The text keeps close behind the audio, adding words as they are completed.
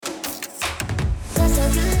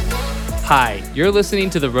Hi, you're listening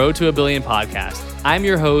to the Road to a Billion podcast. I'm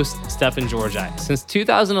your host, Stefan Georgi. Since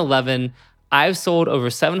 2011, I've sold over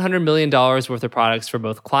 $700 million worth of products for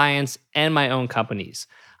both clients and my own companies.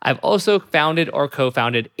 I've also founded or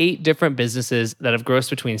co-founded 8 different businesses that have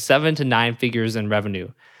grossed between 7 to 9 figures in revenue.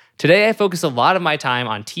 Today, I focus a lot of my time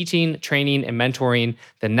on teaching, training, and mentoring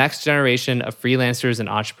the next generation of freelancers and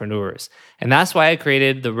entrepreneurs. And that's why I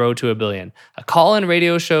created the Road to a Billion, a call-in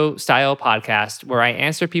radio show style podcast where I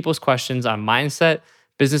answer people's questions on mindset,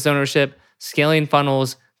 business ownership, scaling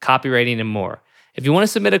funnels, copywriting, and more. If you want to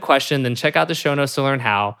submit a question, then check out the show notes to learn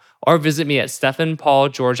how, or visit me at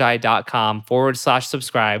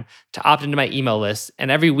stefanpaulgeorgi.com/subscribe to opt into my email list.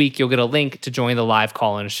 And every week you'll get a link to join the live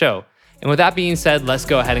call-in show. And with that being said, let's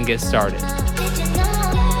go ahead and get started.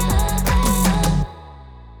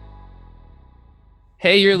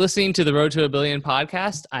 Hey, you're listening to the Road to a Billion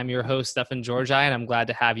podcast. I'm your host, Stefan Georgi, and I'm glad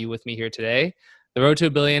to have you with me here today. The Road to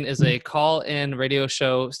a Billion is a call-in radio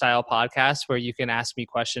show style podcast where you can ask me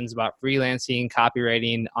questions about freelancing,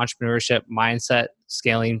 copywriting, entrepreneurship, mindset,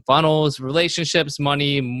 scaling funnels, relationships,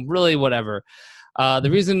 money, really whatever. The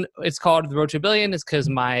reason it's called the Road to a Billion is because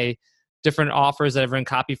my different offers that I've written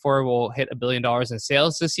copy for will hit $1 billion in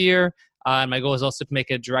sales this year. And my goal is also to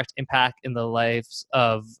make a direct impact in the lives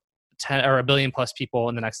of 10 or 1 billion plus people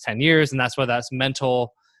in the next 10 years. And that's whether that's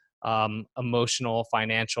mental, emotional,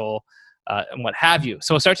 financial, and what have you.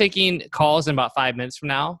 So we'll start taking calls in about 5 minutes from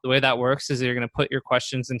now. The way that works is you're going to put your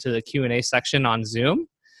questions into the Q&A section on Zoom.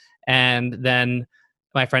 And then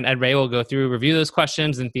my friend Ed Ray will go through, review those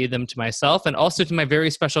questions and feed them to myself and also to my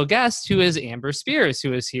very special guest, who is Amber Spears,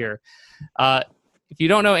 who is here. If you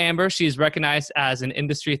don't know Amber, she's recognized as an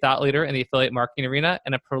industry thought leader in the affiliate marketing arena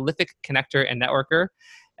and a prolific connector and networker.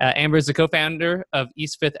 Amber is the co-founder of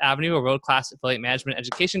East Fifth Avenue, a world-class affiliate management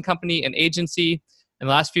education company and agency. In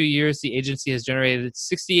the last few years, the agency has generated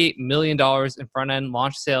 $68 million in front-end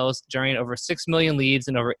launch sales, generating over 6 million leads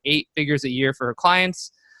and over 8 figures a year for her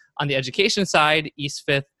clients. On the education side, East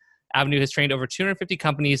Fifth Avenue has trained over 250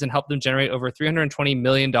 companies and helped them generate over $320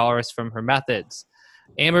 million from her methods.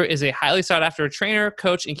 Amber is a highly sought-after trainer,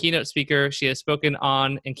 coach, and keynote speaker. She has spoken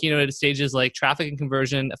on and keynoted stages like Traffic and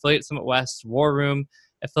Conversion, Affiliate Summit West, War Room,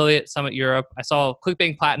 Affiliate Summit Europe. I saw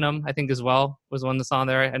ClickBank Platinum, I think as well, was one that's on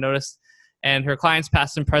there, I noticed. And her clients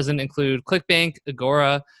past and present include ClickBank,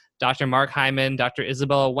 Agora, Dr. Mark Hyman, Dr.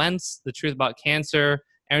 Isabella Wentz, The Truth About Cancer,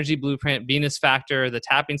 Energy Blueprint, Venus Factor, The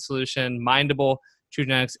Tapping Solution, Mindable, True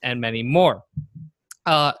Genetics, and many more.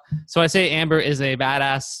 So I say Amber is a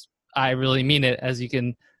badass. I really mean it, as you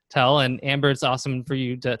can tell. And Amber, it's awesome for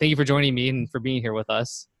you to, thank you for joining me and for being here with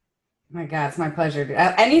us. Oh my God, it's my pleasure.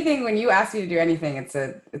 Anything, when you ask me to do anything, it's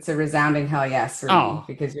a resounding hell yes for me,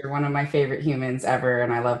 because you're one of my favorite humans ever.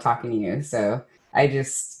 And I love talking to you. So I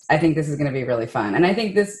think this is going to be really fun. And I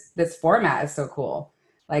think this format is so cool.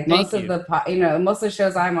 Like most of the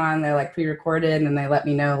shows I'm on, they're like pre-recorded and they let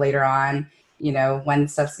me know later on, when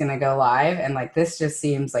stuff's going to go live. And like, this just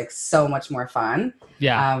seems like so much more fun.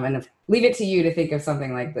 Yeah. And leave it to you to think of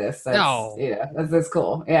something like this. That's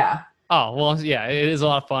cool. Yeah. Oh, well, yeah, it is a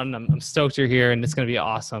lot of fun. I'm stoked you're here and it's going to be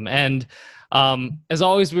awesome. And as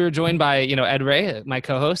always, we were joined by, Ed Ray, my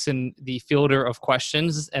co-host, and the fielder of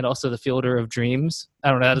questions and also the fielder of dreams.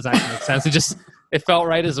 I don't know, that doesn't actually make sense. It felt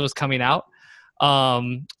right as it was coming out.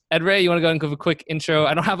 Ed Ray, you want to go and give a quick intro?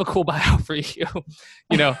 I don't have a cool bio for you.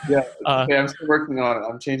 Yeah, okay, I'm still working on it.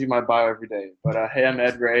 I'm changing my bio every day. But hey, I'm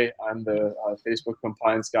Ed Ray. I'm the Facebook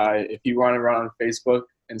compliance guy. If you want to run on Facebook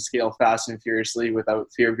and scale fast and furiously without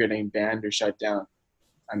fear of getting banned or shut down,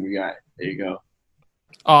 I'm your guy. There you go.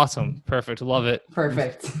 Awesome. Perfect. Love it.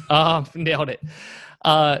 Perfect. Nailed it.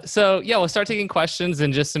 So yeah, we'll start taking questions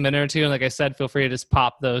in just a minute or two. And like I said, feel free to just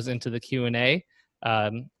pop those into the Q&A.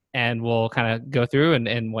 And we'll kind of go through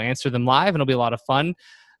and we'll answer them live, and it'll be a lot of fun.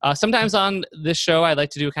 Sometimes on this show, I like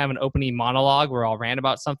to do kind of an opening monologue where I'll rant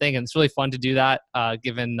about something, and it's really fun to do that,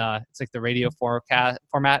 given it's like the radio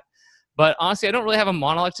format. But honestly, I don't really have a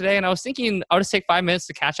monologue today, and I was thinking I'll just take 5 minutes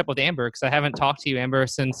to catch up with Amber, because I haven't talked to you, Amber,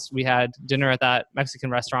 since we had dinner at that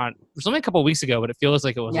Mexican restaurant. It was only a couple of weeks ago, but it feels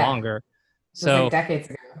like it was longer. So like decades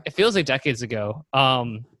ago. It feels like decades ago.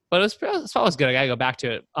 But it's always good. I gotta go back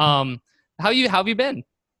to it. How have you been?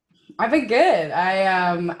 I've been good.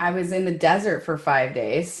 I was in the desert for 5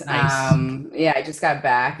 days. Nice. I just got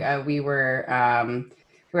back. We were out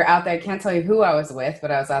there. I can't tell you who I was with,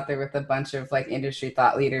 but I was out there with a bunch of like industry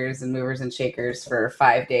thought leaders and movers and shakers for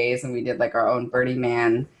 5 days, and we did like our own Burning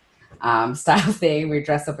Man style thing. We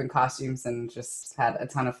dressed up in costumes and just had a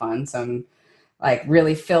ton of fun. So I'm like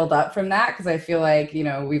really filled up from that, because I feel like,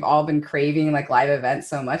 we've all been craving like live events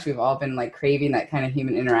so much. We've all been like craving that kind of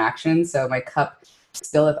human interaction. So my cup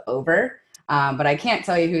spilleth over. But I can't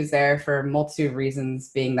tell you who's there for a multitude of reasons,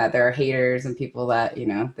 being that there are haters and people that,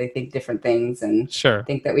 they think different things and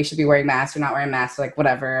think that we should be wearing masks or not wearing masks, like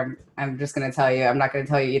whatever. I'm just going to tell you, I'm not going to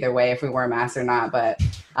tell you either way if we wear masks or not, but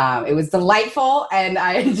it was delightful and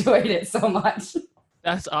I enjoyed it so much.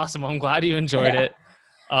 That's awesome. I'm glad you enjoyed it.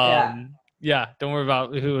 Yeah, don't worry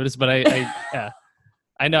about who it is, but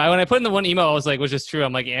I know. When I put in the one email, I was like, which is true.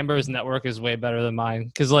 I'm like, Amber's network is way better than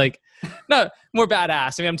mine. Cause like, no, more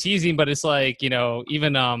badass. I mean, I'm teasing, but it's like,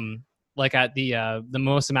 even, like at the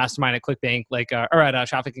Mimosa Mastermind at ClickBank, like, or at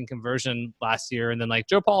Traffic and Conversion last year. And then like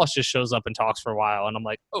Joe Polish just shows up and talks for a while. And I'm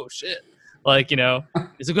like, oh shit. Like, he's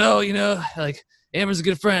like, oh, like Amber's a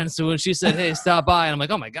good friend. So when she said, hey, stop by. And I'm like,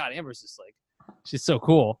 oh my God, Amber's just like, she's so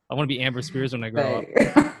cool. I want to be Amber Spears when I grow up.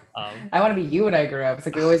 I want to be you when I grow up. It's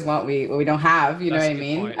like we always want what we don't have. You know what I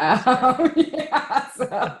mean?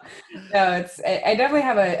 I definitely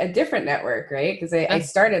have a different network, right? Because I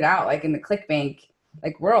started out like in the ClickBank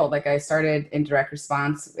world. Like I started in direct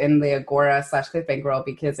response in the Agora/ClickBank world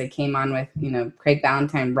because I came on with Craig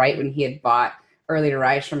Ballantyne right when he had bought Early to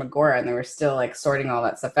Rise from Agora, and they were still like sorting all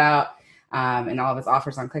that stuff out. And all of his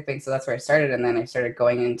offers on ClickBank. So that's where I started. And then I started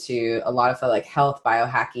going into a lot of the like health,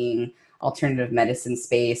 biohacking, alternative medicine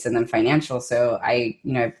space, and then financial. So I've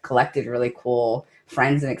collected really cool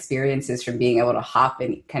friends and experiences from being able to hop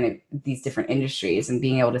in kind of these different industries and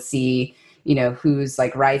being able to see, who's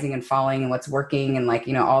like rising and falling and what's working and like,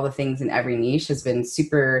 all the things in every niche has been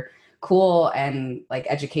super cool and like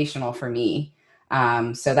educational for me.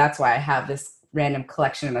 So that's why I have this random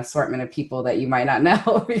collection and assortment of people that you might not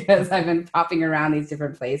know because I've been popping around these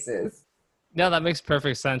different places. No, that makes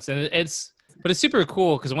perfect sense. And it's super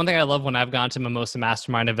cool because one thing I love when I've gone to Mimosa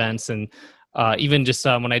Mastermind events and even just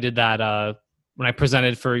when I did that, when I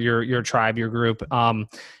presented for your tribe, your group,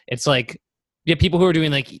 it's like, you have people who are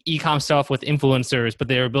doing like e-com stuff with influencers, but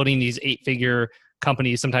they're building these 8-figure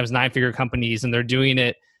companies, sometimes 9-figure companies, and they're doing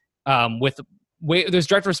it there's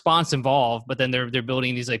direct response involved, but then they're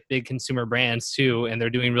building these like big consumer brands too, and they're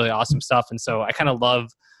doing really awesome stuff. And so I kind of love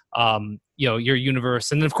your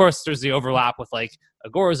universe. And then of course there's the overlap with like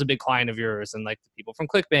Agora is a big client of yours and like the people from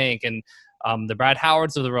ClickBank and the Brad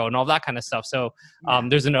Howards of the world and all that kind of stuff. So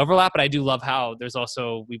there's an overlap, but I do love how there's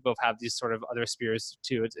also, we both have these sort of other spheres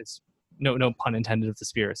too. It's no pun intended of the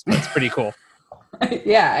spheres, but it's pretty cool.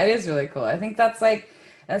 Yeah, it is really cool. I think that's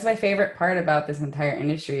my favorite part about this entire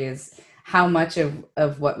industry is how much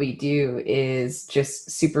of what we do is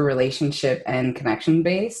just super relationship and connection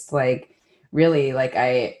based. Like really, like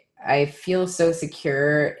I feel so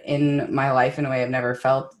secure in my life in a way I've never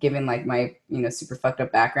felt given like my, super fucked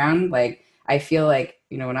up background. Like I feel like,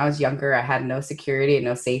 when I was younger, I had no security and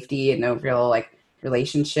no safety and no real like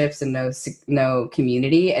relationships and no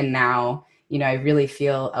community. And now, I really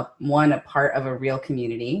feel a part of a real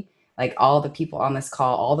community. Like all the people on this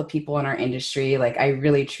call, all the people in our industry, like I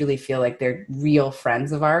really truly feel like they're real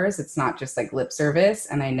friends of ours. It's not just like lip service.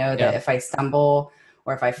 And I know that if I stumble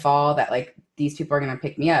or if I fall, that like these people are going to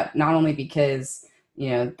pick me up, not only because,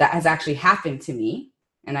 that has actually happened to me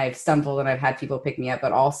and I've stumbled and I've had people pick me up,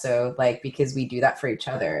 but also like because we do that for each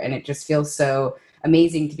other. And it just feels so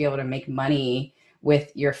amazing to be able to make money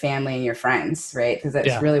with your family and your friends, right? Because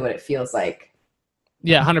that's really what it feels like.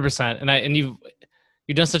 Yeah, 100%. And you've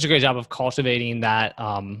done such a great job of cultivating that,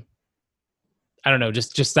 I don't know,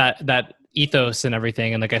 just that ethos and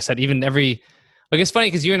everything. And like I said, even it's funny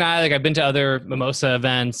because you and I, like I've been to other Mimosa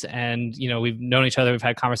events and, we've known each other. We've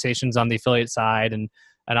had conversations on the affiliate side and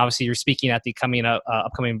obviously you're speaking at the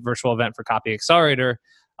upcoming virtual event for Copy Accelerator,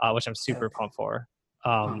 which I'm super pumped for.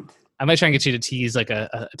 I might try and get you to tease like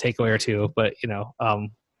a takeaway or two, but I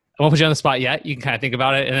won't put you on the spot yet. You can kind of think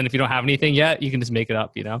about it. And then if you don't have anything yet, you can just make it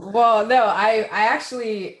up, Well, no,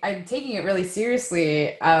 I'm taking it really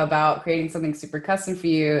seriously about creating something super custom for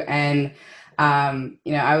you. And,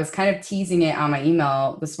 I was kind of teasing it on my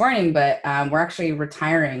email this morning, but we're actually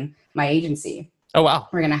retiring my agency. Oh, wow.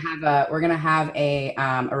 We're going to have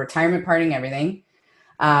a retirement party and everything.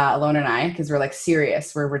 Alone and I, because we're like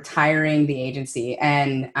serious. We're retiring the agency.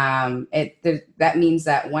 And that means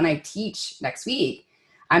that when I teach next week,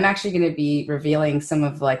 I'm actually going to be revealing some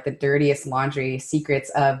of like the dirtiest laundry secrets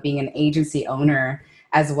of being an agency owner,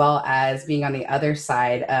 as well as being on the other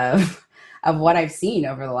side of what I've seen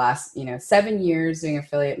over the last, 7 years doing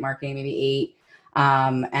affiliate marketing, maybe 8.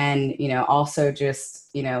 And, also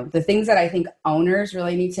just, the things that I think owners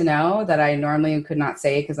really need to know that I normally could not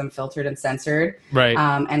say because I'm filtered and censored. Right.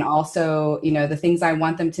 And also, the things I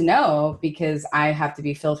want them to know because I have to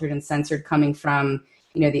be filtered and censored coming from,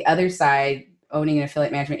 the other side, owning an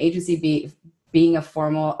affiliate management agency, being a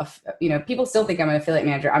formal, people still think I'm an affiliate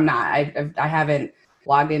manager. I'm not. I haven't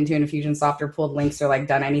logged into an Infusionsoft or pulled links or like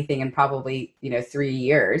done anything in probably, 3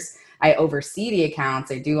 years. I oversee the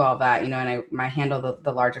accounts. I do all that, and I handle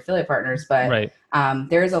the large affiliate partners. But right.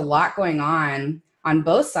 There's a lot going on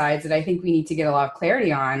both sides that I think we need to get a lot of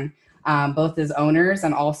clarity on, both as owners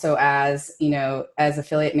and also as, as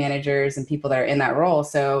affiliate managers and people that are in that role.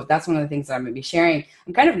 So that's one of the things that I'm going to be sharing.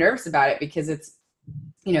 I'm kind of nervous about it because it's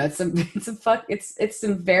some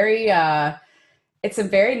very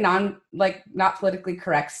not politically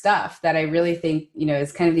correct stuff that I really think,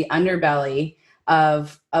 is kind of the underbelly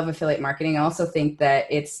of affiliate marketing. I also think that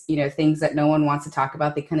it's, things that no one wants to talk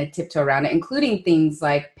about. They kind of tiptoe around it, including things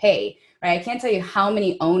like pay, right? I can't tell you how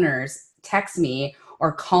many owners text me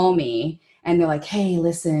or call me and they're like, hey,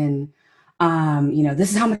 listen,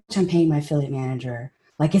 this is how much I'm paying my affiliate manager.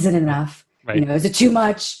 Like, is it enough? Right. Is it too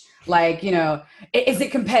much? Like, is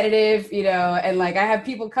it competitive? And like, I have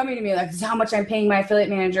people coming to me like, this is how much I'm paying my affiliate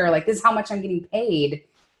manager. Or like, this is how much I'm getting paid.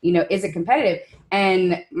 Is it competitive?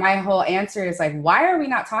 And my whole answer is like, why are we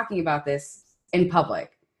not talking about this in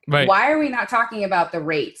public? Right. Why are we not talking about the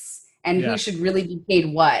rates and who should really be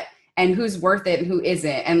paid what and who's worth it and who isn't?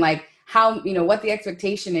 And like how, what the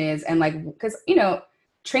expectation is. And like, because,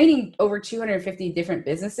 training over 250 different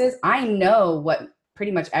businesses, I know what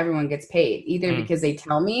pretty much everyone gets paid, either because they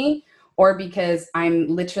tell me or because I'm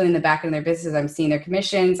literally in the back of their businesses. I'm seeing their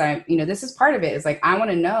commissions. This is part of it. It's like, I want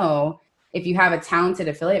to know if you have a talented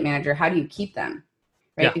affiliate manager, how do you keep them?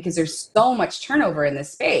 Right. Yeah. Because there's so much turnover in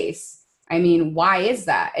this space. I mean, why is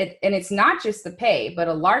that? And it's not just the pay, but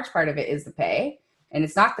a large part of it is the pay. And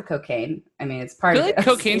it's not the cocaine. I mean, it's part of it. I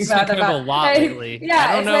feel like cocaine's been kind of a lot lately. Yeah,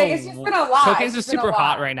 I don't know. It's just been a lot. Cocaine's just super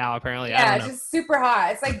hot right now, apparently. Yeah, it's just super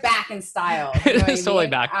hot. It's like back in style. It's totally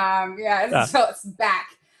back. So it's back.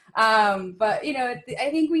 But I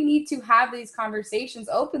think we need to have these conversations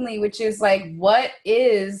openly, which is like, what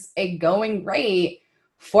is a going rate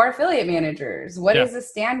for affiliate managers? What is the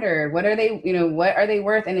standard? What are they, what are they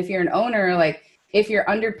worth? And if you're an owner, like, if you're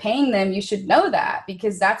underpaying them, you should know that,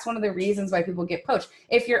 because that's one of the reasons why people get poached.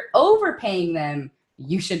 If you're overpaying them,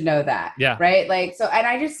 you should know that. Yeah. Right. Like, so, and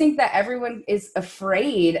I just think that everyone is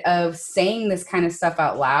afraid of saying this kind of stuff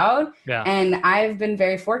out loud. Yeah. And I've been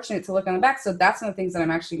very fortunate to look on the back. So that's one of the things that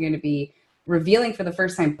I'm actually going to be revealing for the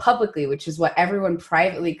first time publicly, which is what everyone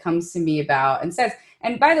privately comes to me about and says.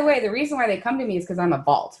 And by the way, the reason why they come to me is because I'm a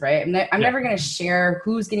vault, right? I'm never going to share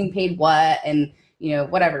who's getting paid what and,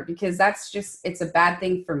 whatever, because that's just, it's a bad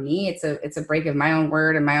thing for me. It's a break of my own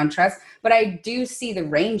word and my own trust. But I do see the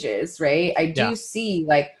ranges, right? I do see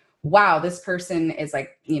like, wow, this person is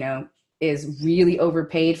like, is really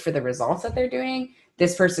overpaid for the results that they're doing.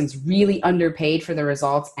 This person's really underpaid for the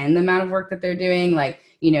results and the amount of work that they're doing. Like,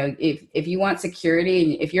 if you want security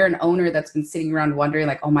and if you're an owner that's been sitting around wondering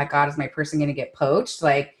like, oh my God, is my person going to get poached?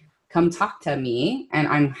 Like, come talk to me and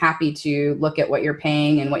I'm happy to look at what you're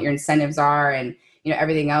paying and what your incentives are and,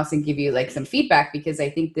 everything else and give you like some feedback, because I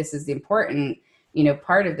think this is the important,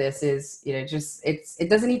 part of this is, just, it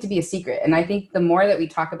doesn't need to be a secret. And I think the more that we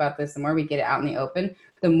talk about this, the more we get it out in the open,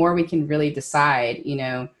 the more we can really decide,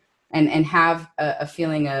 and have a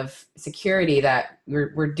feeling of security that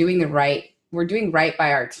we're doing right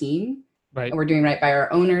by our team. Right. We're doing right by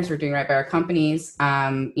our owners. We're doing right by our companies.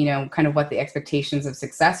 Kind of what the expectations of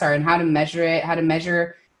success are and how to measure it,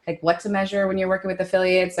 like what to measure when you're working with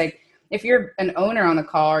affiliates. Like if you're an owner on the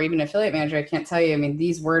call or even an affiliate manager, I can't tell you, I mean,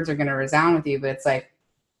 these words are going to resound with you, but it's like,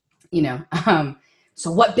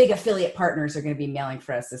 so what big affiliate partners are going to be mailing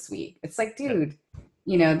for us this week? It's like, dude,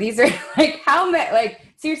 these are like, how many, like,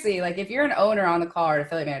 seriously, like if you're an owner on the call or an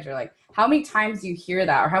affiliate manager, like how many times do you hear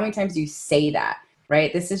that or how many times do you say that?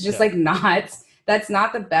 Right. This is just that's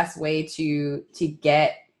not the best way to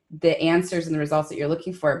get the answers and the results that you're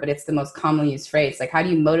looking for, but it's the most commonly used phrase. Like, how do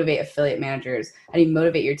you motivate affiliate managers? How do you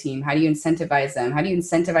motivate your team? How do you incentivize them? How do you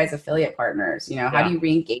incentivize affiliate partners? How do you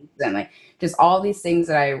re-engage them? Like just all these things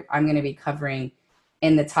that I'm going to be covering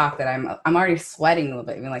in the talk that I'm already sweating a little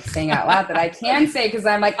bit, even like saying out loud that I can say, cause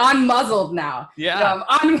I'm like unmuzzled now. Yeah.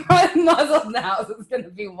 I'm unmuzzled now. So it's going to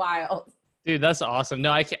be wild. Dude, that's awesome.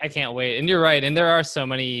 No, I can't wait. And you're right. And there are so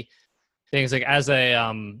many things like as a,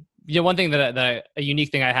 one thing that a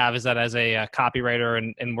unique thing I have is that as a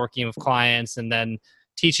copywriter and working with clients and then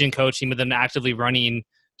teaching, coaching, but then actively running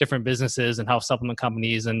different businesses and health supplement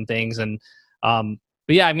companies and things. And,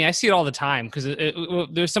 but yeah, I mean, I see it all the time because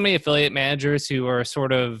there's so many affiliate managers who are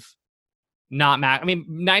sort of not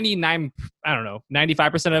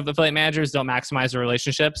 95% of affiliate managers don't maximize their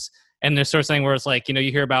relationships. And there's sort of something where it's like,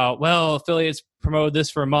 you hear about, well, affiliates promote this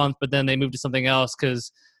for a month, but then they move to something else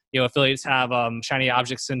because, affiliates have shiny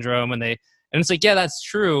object syndrome and they And it's like, yeah, that's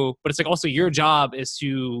true. But it's like also your job is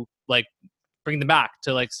to like bring them back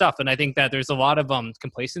to like stuff. And I think that there's a lot of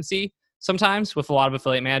complacency sometimes with a lot of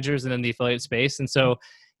affiliate managers and in the affiliate space. And so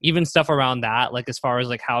even stuff around that, like as far as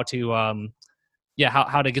like how to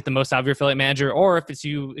how to get the most out of your affiliate manager, or if it's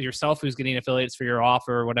you yourself who's getting affiliates for your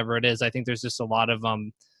offer or whatever it is, I think there's just a lot of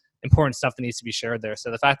important stuff that needs to be shared there.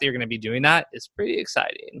 So the fact that you're going to be doing that is pretty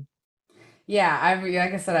exciting. Yeah,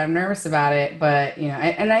 like I said, I'm nervous about it, but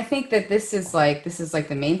and I think that this is like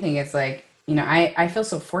the main thing. It's like, I feel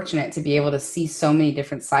so fortunate to be able to see so many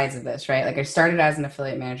different sides of this, right? Like I started as an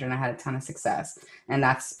affiliate manager and I had a ton of success, and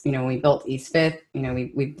that's, when we built East Fifth,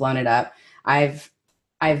 we've blown it up. I've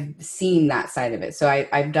seen that side of it. So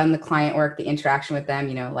I've done the client work, the interaction with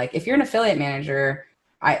them. Like if you're an affiliate manager,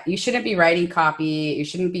 you shouldn't be writing copy, you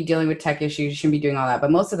shouldn't be dealing with tech issues, you shouldn't be doing all that,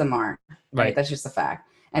 but most of them are, right? That's just a fact.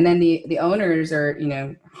 And then the owners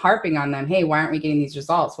are, harping on them. Hey, why aren't we getting these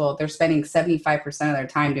results? Well, they're spending 75% of their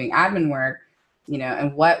time doing admin work,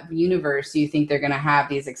 and what universe do you think they're going to have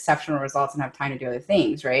these exceptional results and have time to do other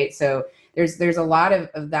things, right? So there's a lot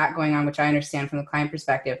of that going on, which I understand from the client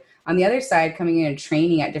perspective. On the other side, coming in and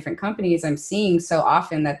training at different companies, I'm seeing so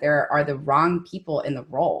often that there are the wrong people in the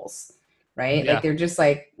roles, right? Yeah. Like they're just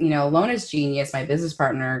like, Lona's genius, my business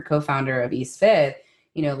partner, co-founder of East Fifth,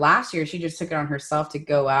 last year she just took it on herself to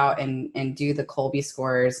go out and do the Colby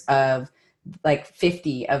scores of like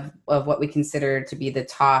 50 of what we consider to be the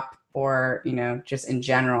top, or, just in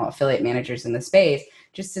general, affiliate managers in the space,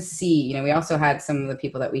 just to see, we also had some of the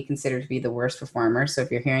people that we consider to be the worst performers. So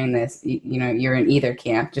if you're hearing this, you're in either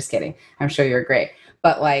camp. Just kidding. I'm sure you're great.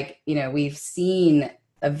 But like, we've seen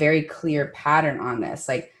a very clear pattern on this.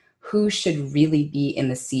 Like, who should really be in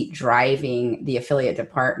the seat driving the affiliate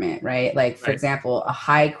department, right? Like, for example, a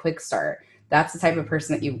high quick start. That's the type of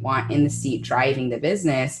person that you want in the seat driving the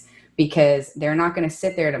business, because they're not going to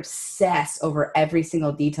sit there and obsess over every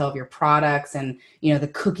single detail of your products and, the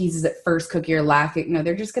cookies is at first cookie or last.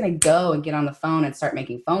 They're just going to go and get on the phone and start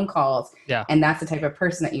making phone calls. Yeah. And that's the type of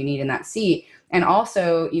person that you need in that seat. And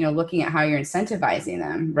also, looking at how you're incentivizing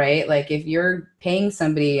them, right? Like if you're paying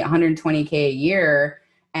somebody $120K a year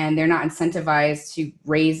and they're not incentivized to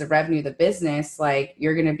raise the revenue of the business, like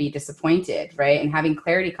you're going to be disappointed, right? And having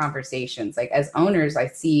clarity conversations. Like as owners, I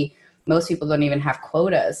see most people don't even have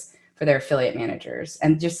quotas for their affiliate managers.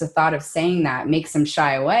 And just the thought of saying that makes them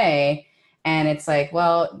shy away. And it's like,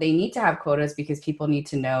 well, they need to have quotas because people need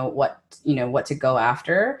to know what to go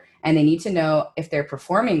after. And they need to know if they're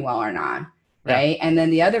performing well or not. Right. Yeah. And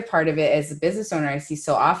then the other part of it, as a business owner, I see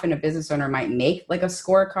so often a business owner might make like a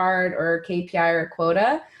scorecard or a KPI or a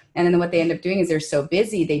quota. And then what they end up doing is they're so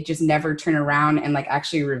busy, they just never turn around and like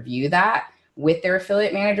actually review that with their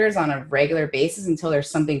affiliate managers on a regular basis until there's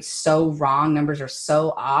something so wrong, numbers are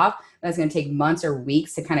so off, that's going to take months or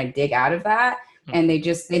weeks to kind of dig out of that. And they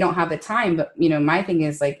don't have the time. But, my thing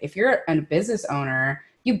is like, if you're a business owner,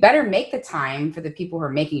 you better make the time for the people who are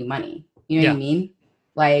making you money. You know what I mean?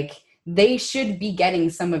 Like they should be getting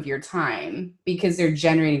some of your time because they're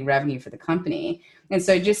generating revenue for the company. And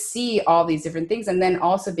so I just see all these different things. And then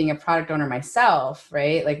also being a product owner myself,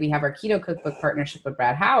 right? Like we have our keto cookbook partnership with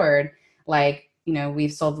Brad Howard. Like,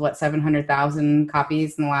 we've sold 700,000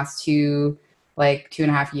 copies in the last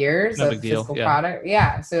 2.5 years no of physical product.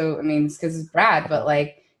 Yeah. So, I mean, it's because it's Brad, but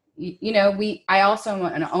like, I also am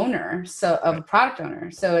an owner, of a product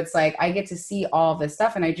owner. So it's like, I get to see all this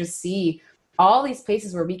stuff and I just see all these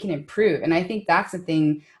places where we can improve. And I think that's the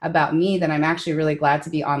thing about me that I'm actually really glad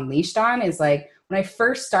to be unleashed on is like, when I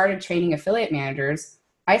first started training affiliate managers,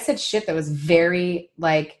 I said shit that was very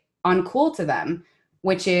like uncool to them,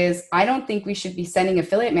 which is, I don't think we should be sending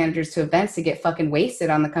affiliate managers to events to get fucking wasted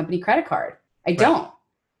on the company credit card. I don't.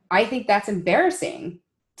 I think that's embarrassing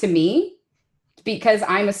to me because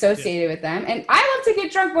I'm associated with them. And I love to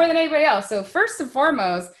get drunk more than anybody else. So first and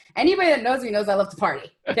foremost, anybody that knows me knows I love to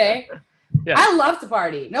party. Okay. I love to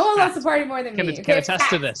party. No one loves to party more than me. Can attest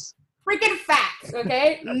to this. Freaking fact.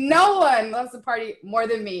 Okay. No one loves to party more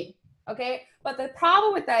than me. Okay. But the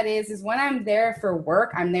problem with that is when I'm there for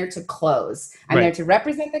work, I'm there to close. I'm there to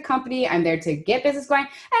represent the company. I'm there to get business going.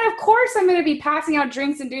 And of course, I'm going to be passing out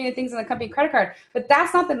drinks and doing the things on the company credit card. But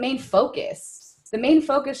that's not the main focus. The main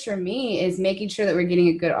focus for me is making sure that we're getting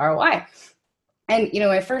a good ROI. And, when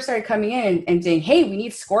I first started coming in and saying, hey, we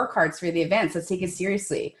need scorecards for the events. Let's take it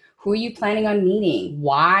seriously. Who are you planning on meeting?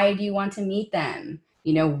 Why do you want to meet them?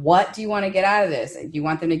 What do you want to get out of this? Do you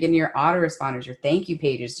want them to get in your autoresponders, your thank you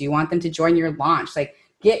pages? Do you want them to join your launch? Like,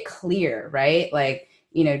 get clear, right? Like,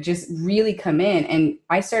 just really come in. And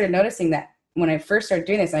I started noticing that when I first started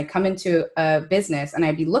doing this, and I come into a business and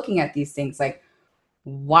I'd be looking at these things like,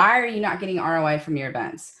 Why are you not getting ROI from your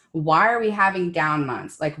events? Why are we having down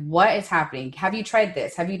months? Like, what is happening? Have you tried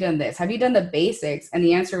this? Have you done this? Have you done the basics? And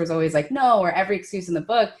the answer was always like, no, or every excuse in the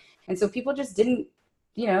book. And so people just didn't,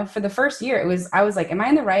 for the first year, I was like, am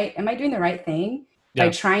I doing the right thing? By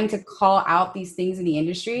trying to call out these things in the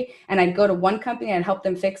industry. And I'd go to one company and help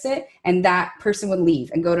them fix it. And that person would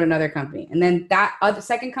leave and go to another company. And then that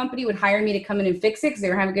second company would hire me to come in and fix it because they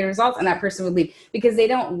were having good results. And that person would leave because they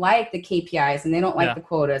don't like the KPIs and they don't like the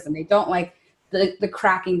quotas and they don't like the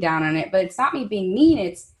cracking down on it. But it's not me being mean.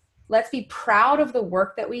 It's let's be proud of the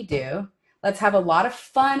work that we do. Let's have a lot of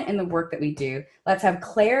fun in the work that we do. Let's have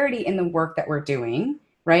clarity in the work that we're doing.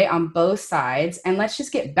 Right, on both sides, and let's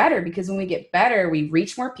just get better, because when we get better, we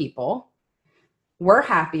reach more people, we're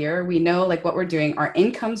happier, we know like what we're doing, our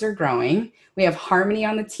incomes are growing, we have harmony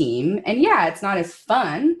on the team, and it's not as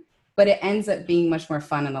fun, but it ends up being much more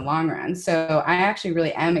fun in the long run. So I actually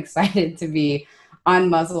really am excited to be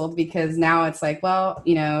unmuzzled, because now it's like, well,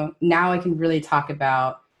 now I can really talk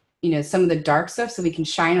about, some of the dark stuff, so we can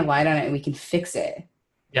shine a light on it and we can fix it.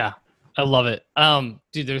 Yeah. I love it.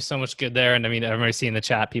 Dude, there's so much good there. And I mean, everybody seeing the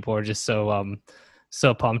chat, people are just so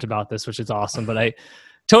pumped about this, which is awesome. But I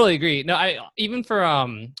totally agree. No, I, even for,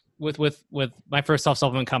 with my first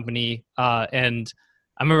self-supplement company, and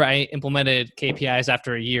I remember I implemented KPIs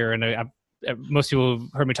after a year, and most people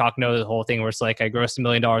who've heard me talk know the whole thing where it's like, I grossed $1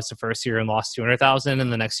 million the first year and lost 200,000.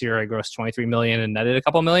 And the next year I grossed 23 million and netted a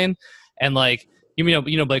couple million. And like,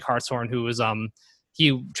 Blake Hartshorn, who was,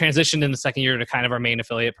 he transitioned in the second year to kind of our main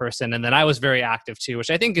affiliate person. And then I was very active too, which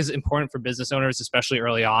I think is important for business owners, especially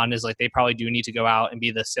early on, is like they probably do need to go out and be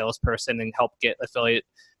the salesperson and help get affiliate,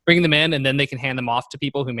 bring them in, and then they can hand them off to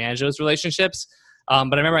people who manage those relationships. But I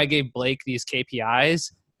remember I gave Blake these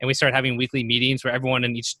KPIs, and we started having weekly meetings where everyone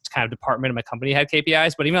in each kind of department of my company had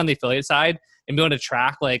KPIs, but even on the affiliate side, and be able to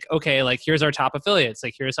track like, okay, like here's our top affiliates,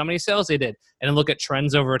 like here's how many sales they did, and then look at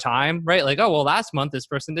trends over time, right? Like, oh, well, last month this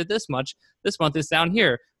person did this much, this month is down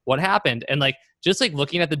here. What happened? And like, just like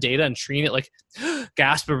looking at the data and treating it like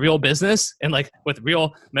gasp, a real business and like with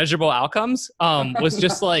real measurable outcomes was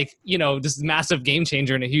just like, just massive game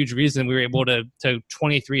changer, and a huge reason we were able to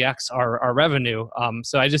 23x our revenue.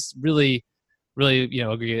 So I just really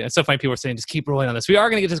agree. It's so funny people are saying just keep rolling on this. We are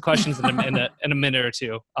going to get to questions in a minute or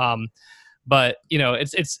two. But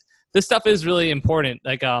it's this stuff is really important.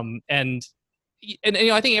 Like and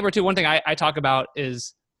I think, Amber, too, one thing I talk about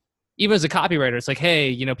is, even as a copywriter, it's like,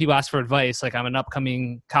 hey, people ask for advice, like I'm an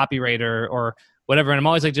upcoming copywriter or whatever, and I'm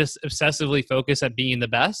always like just obsessively focused at being the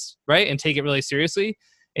best, right? And take it really seriously.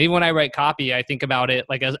 And even when I write copy, I think about it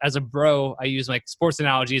like as a bro. I use like sports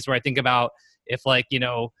analogies where I think about if like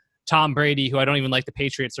Tom Brady, who I don't even like the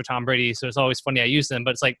Patriots or Tom Brady, so it's always funny I use them,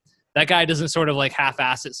 but it's like that guy doesn't sort of like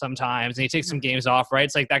half-ass it sometimes, and he takes some games off, right?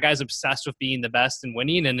 It's like that guy's obsessed with being the best and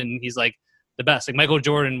winning, and then he's like the best. Like Michael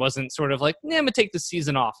Jordan wasn't sort of like, I'm gonna take the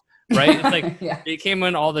season off, right? It's like he came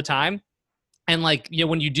in all the time. And like,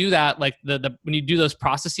 when you do that, like when you do those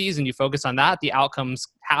processes and you focus on that, the outcomes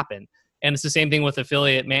happen. And it's the same thing with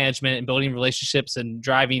affiliate management and building relationships and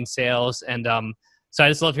driving sales. And so I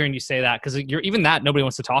just love hearing you say that, because you're even that nobody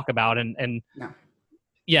wants to talk about. And no.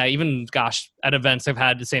 Yeah, even at events, I've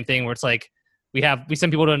had the same thing where it's like we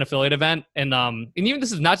send people to an affiliate event, and even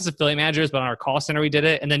this is not just affiliate managers, but on our call center we did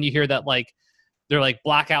it, and then you hear that like they're like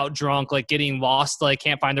blackout drunk, like getting lost, like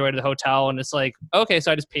can't find their way to the hotel, and it's like, okay,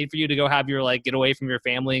 so I just paid for you to go have your like get away from your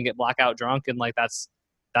family and get blackout drunk, and like that's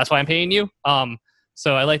why I'm paying you.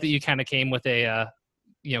 So I like that you kind of came with a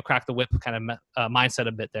crack the whip kind of mindset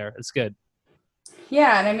a bit there. It's good.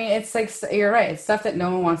 Yeah. And I mean, it's like, you're right. It's stuff that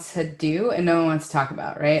no one wants to do and no one wants to talk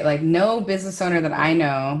about, right? Like no business owner that I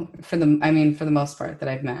know for the most part that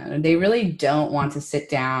I've met, they really don't want to sit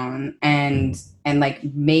down and like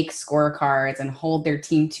make scorecards and hold their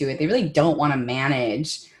team to it. They really don't want to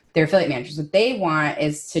manage their affiliate managers. What they want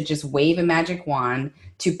is to just wave a magic wand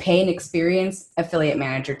to pay an experienced affiliate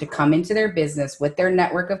manager to come into their business with their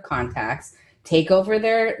network of contacts, take over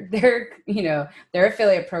their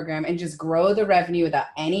affiliate program and just grow the revenue without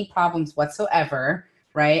any problems whatsoever,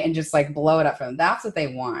 right? And just like blow it up for them. That's what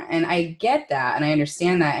they want. And I get that and I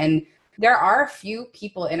understand that. And there are a few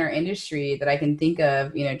people in our industry that I can think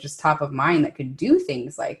of, just top of mind that could do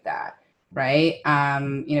things like that, right?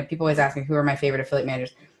 People always ask me, who are my favorite affiliate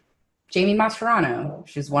managers? Jamie Mascherano,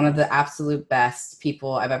 she's one of the absolute best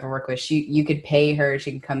people I've ever worked with. You could pay her,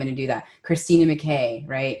 she can come in and do that. Christina McKay,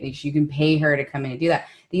 right? You can pay her to come in and do that.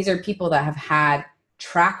 These are people that have had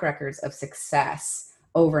track records of success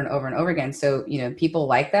over and over and over again. So, people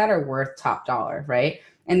like that are worth top dollar, right?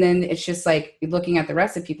 And then it's just like looking at the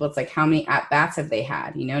rest of people, it's like, how many at-bats have they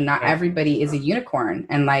had? Not everybody is a unicorn.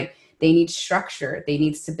 And like, they need structure, they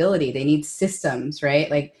need stability, they need systems, right?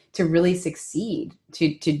 Like to really succeed, to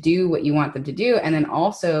do what you want them to do. And then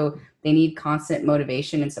also they need constant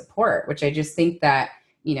motivation and support, which I just think that,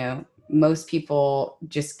 you know, most people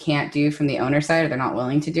just can't do from the owner side, or they're not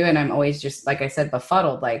willing to do it. And I'm always just, like I said,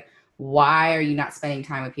 befuddled. Like, why are you not spending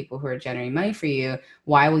time with people who are generating money for you?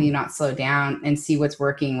 Why will you not slow down and see what's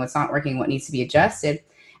working, what's not working, what needs to be adjusted?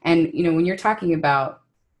 And, you know, when you're talking about,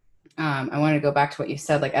 I want to go back to what you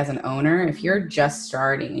said, like as an owner, if you're just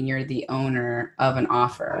starting and you're the owner of an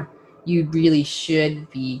offer, you really should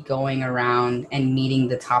be going around and meeting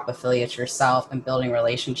the top affiliates yourself and building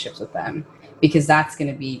relationships with them, because that's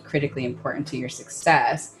going to be critically important to your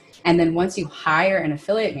success. And then once you hire an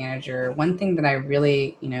affiliate manager, one thing that I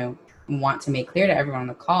really, you know, want to make clear to everyone on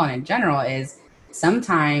the call and in general is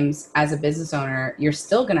sometimes as a business owner, you're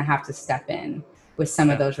still going to have to step in with some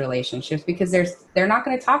of those relationships, because they're not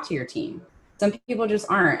going to talk to your team. Some people just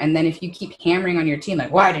aren't. And then if you keep hammering on your team,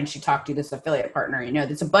 like, why didn't you talk to this affiliate partner? You know,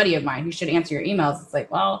 that's a buddy of mine who should answer your emails. It's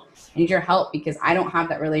like, well, I need your help because I don't have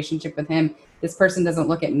that relationship with him. This person doesn't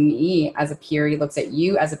look at me as a peer. He looks at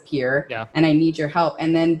you as a peer, and I need your help.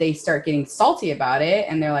 And then they start getting salty about it.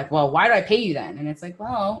 And they're like, well, why do I pay you then? And it's like,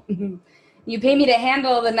 well, you pay me to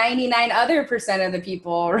handle the 99 other % of the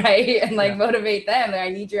people, right? And like motivate them. I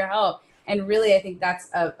need your help. And really, I think that's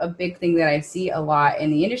a big thing that I see a lot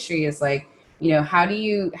in the industry is like, you know, how do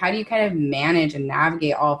you kind of manage and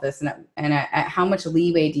navigate all of this, and at how much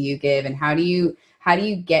leeway do you give, and how do you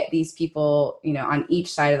get these people, you know, on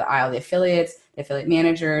each side of the aisle, the affiliates, the affiliate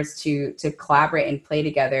managers, to collaborate and play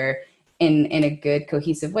together in a good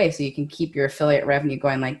cohesive way, so you can keep your affiliate revenue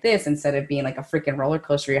going like this instead of being like a freaking roller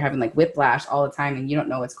coaster. You're having like whiplash all the time and you don't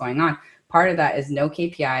know what's going on. Part of that is no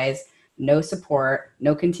KPIs, no support,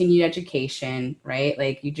 no continued education, right?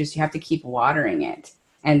 Like you have to keep watering it.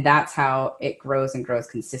 And that's how it grows and grows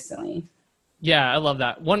consistently. Yeah, I love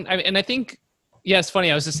that. And I think, yeah, it's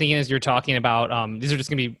funny. I was just thinking as you're talking about, these are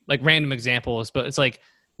just gonna be like random examples, but it's like,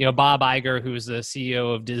 you know, Bob Iger, who's the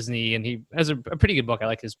CEO of Disney, and he has a pretty good book. I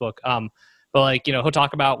like his book. But like, you know, he'll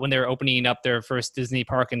talk about when they're opening up their first Disney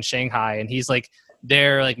park in Shanghai, and he's like,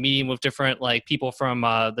 they're like meeting with different like people from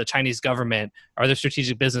the Chinese government or their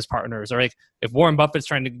strategic business partners, or like if Warren Buffett's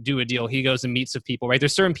trying to do a deal, he goes and meets with people, right?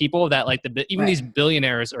 There's certain people that like even these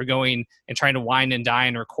billionaires are going and trying to wine and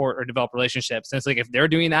dine or court or develop relationships. And it's like, if they're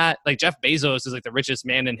doing that, like Jeff Bezos is like the richest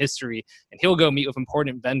man in history, and he'll go meet with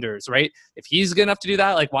important vendors, right? If he's good enough to do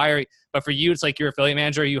that, like but for you, it's like your affiliate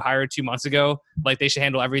manager you hired 2 months ago, like they should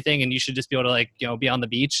handle everything and you should just be able to like, you know, be on the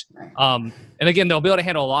beach. And again, they'll be able to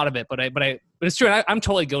handle a lot of it, but it's true. And I'm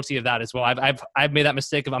totally guilty of that as well. I've made that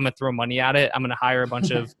mistake of I'm going to throw money at it. I'm going to hire a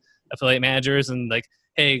bunch of affiliate managers and like,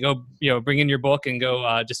 hey, go, you know, bring in your book and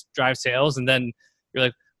go just drive sales. And then you're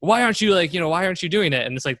like, why aren't you doing it?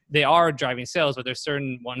 And it's like, they are driving sales, but there's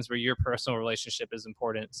certain ones where your personal relationship is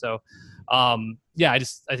important. So yeah, I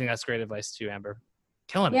think that's great advice too, Amber.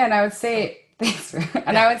 Killing it. Yeah. And I would say, thanks.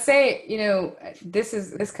 And I would say, you know,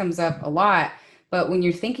 this comes up a lot, but when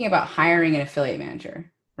you're thinking about hiring an affiliate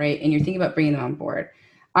manager, right, and you're thinking about bringing them on board,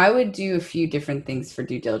 I would do a few different things for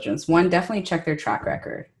due diligence. One, definitely check their track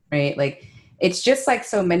record, right? Like, it's just like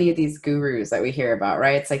so many of these gurus that we hear about,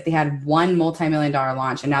 right? It's like they had one multi-million-dollar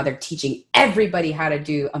launch and now they're teaching everybody how to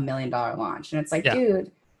do $1 million launch. And it's like,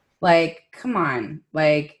 dude, like, come on.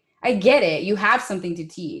 Like, I get it. You have something to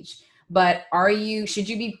teach, but should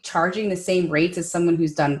you be charging the same rates as someone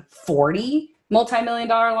who's done 40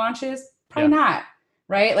 multi-million-dollar launches? Probably not,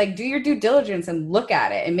 right? Like, do your due diligence and look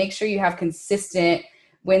at it and make sure you have consistent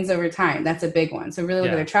wins over time. That's a big one. So really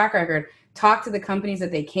look at their track record, talk to the companies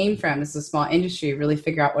that they came from. This is a small industry, really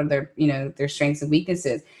figure out what are their strengths and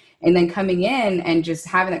weaknesses. And then coming in and just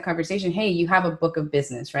having that conversation. Hey, you have a book of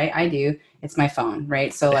business, right? I do. It's my phone,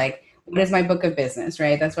 right? So like, what is my book of business,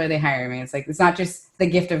 right? That's why they hire me. It's like, it's not just the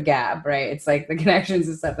gift of gab, right? It's like the connections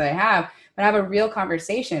and stuff that I have, but have a real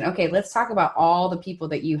conversation. Okay, let's talk about all the people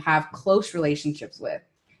that you have close relationships with.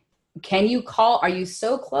 Are you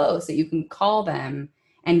so close that you can call them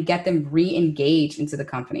and get them re-engaged into the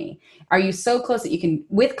company? Are you so close that you can,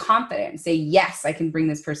 with confidence, say, yes, I can bring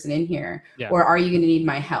this person in here? Or are you going to need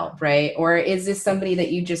my help, right? Or is this somebody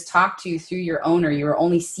that you just talked to through your owner? You were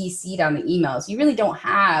only CC'd on the emails. You really don't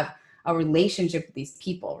have a relationship with these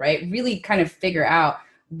people, right? Really kind of figure out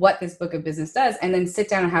what this book of business does, and then sit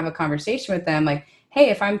down and have a conversation with them. Like, hey,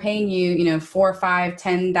 if I'm paying you, $4,000,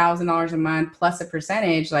 $5,000, $10,000 a month plus a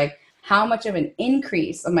percentage, like, how much of an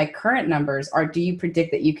increase of my current numbers do you predict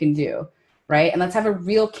that you can do, right? And let's have a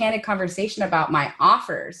real candid conversation about my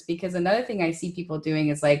offers, because another thing I see people doing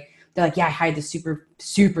is like, they're like, yeah, I hired this super,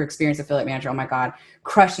 super experienced affiliate manager. Oh my God,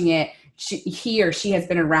 crushing it, he or she has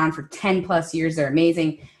been around for 10 plus years. They're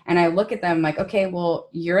amazing. And I look at them like, okay, well,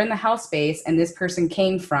 you're in the health space and this person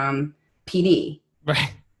came from PD.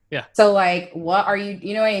 Right. Yeah. So like, what are you,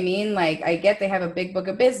 you know what I mean? Like, I get they have a big book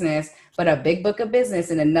of business, but a big book of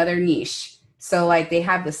business in another niche. So like they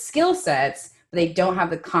have the skill sets, but they don't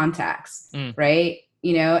have the contacts, right?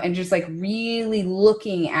 You know, and just like really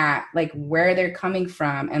looking at like where they're coming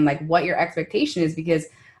from and like what your expectation is. Because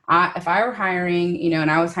if I were hiring, you know,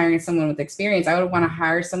 and I was hiring someone with experience, I would want to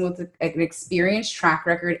hire someone with an experienced track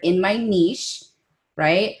record in my niche,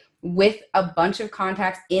 right? With a bunch of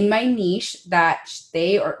contacts in my niche that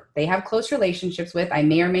they have close relationships with. I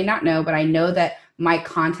may or may not know, but I know that my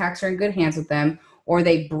contacts are in good hands with them, or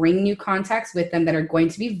they bring new contacts with them that are going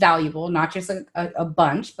to be valuable, not just a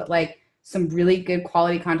bunch, but like some really good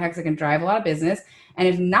quality contacts that can drive a lot of business. And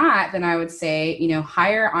if not, then I would say, you know,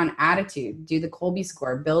 hire on attitude, do the Colby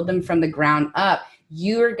score, build them from the ground up.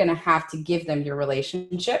 You're going to have to give them your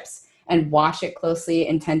relationships and watch it closely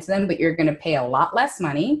and tend to them, but you're going to pay a lot less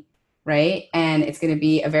money, right? And it's going to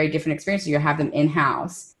be a very different experience. You'll have them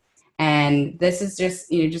in-house. And this is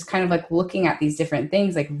just, you know, just kind of like looking at these different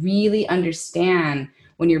things, like really understand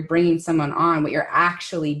when you're bringing someone on what you're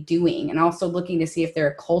actually doing, and also looking to see if they're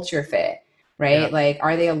a culture fit, right? Yeah. Like,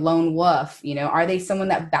 are they a lone wolf? You know, are they someone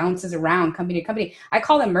that bounces around company to company? I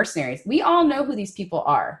call them mercenaries. We all know who these people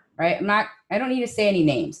are, right? I don't need to say any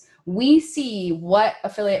names. We see what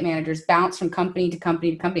affiliate managers bounce from company to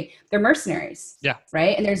company to company. They're mercenaries. Yeah.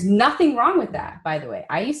 Right. And there's nothing wrong with that, by the way.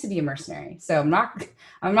 I used to be a mercenary. So I'm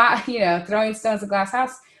not, you know, throwing stones at glass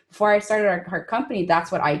house. Before I started our company,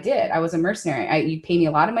 that's what I did. I was a mercenary. You'd pay me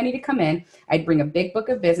a lot of money to come in. I'd bring a big book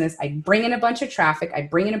of business. I'd bring in a bunch of traffic. I'd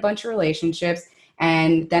bring in a bunch of relationships,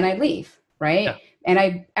 and then I'd leave. Right. Yeah.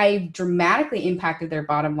 And I dramatically impacted their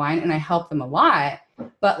bottom line, and I helped them a lot.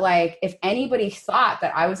 But like, if anybody thought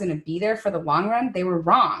that I was going to be there for the long run, they were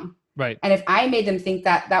wrong. Right. And if I made them think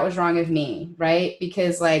that, that was wrong of me, right?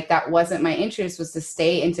 Because like, that wasn't my interest, was to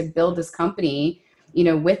stay and to build this company, you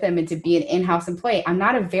know, with them, and to be an in-house employee. I'm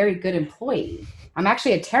not a very good employee. I'm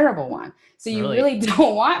actually a terrible one. So you really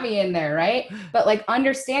don't want me in there, right? But like,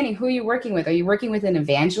 understanding who you're working with. Are you working with an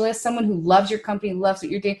evangelist, someone who loves your company, loves what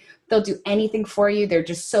you're doing? They'll do anything for you. They're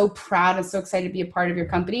just so proud and so excited to be a part of your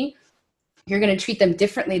company. You're going to treat them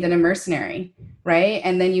differently than a mercenary, right?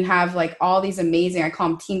 And then you have like all these amazing, I call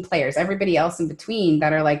them team players, everybody else in between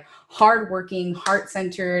that are like hardworking,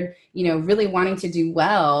 heart-centered, you know, really wanting to do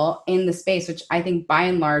well in the space, which I think by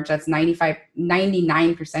and large, that's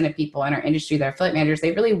 99% of people in our industry that are affiliate managers.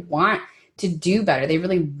 They really want to do better. They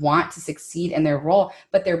really want to succeed in their role,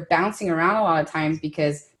 but they're bouncing around a lot of times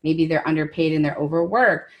because maybe they're underpaid and they're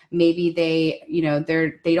overworked. Maybe they, you know,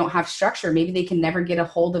 they don't have structure. Maybe they can never get a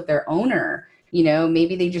hold of their owner. You know,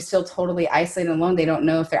 maybe they just feel totally isolated and alone. They don't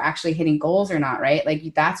know if they're actually hitting goals or not, right?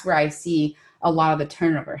 Like, that's where I see a lot of the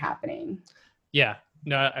turnover happening. Yeah,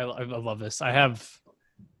 no, I love this.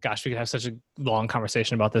 Gosh, we could have such a long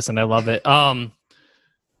conversation about this, and I love it.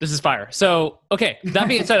 This is fire. So, okay, that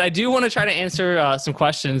being said, I do want to try to answer some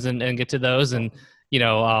questions and get to those. And, you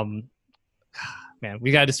know, man,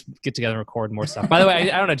 we got to just get together and record more stuff. By the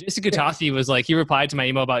way, I don't know, Jason Kutasi was like, he replied to my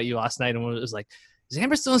email about you last night and was like, is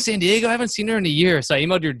Amber still in San Diego? I haven't seen her in a year. So I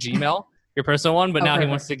emailed your Gmail, your personal one, but now he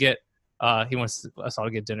wants us all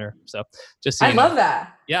to get dinner. So just so I love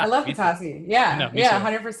that. Yeah. I love Kutasi. Yeah. Yeah.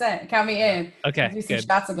 100%. Count me in. Okay. Do some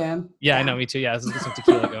shots again. Yeah, I know. Me too. Yeah. Let's get some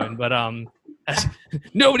tequila going. But,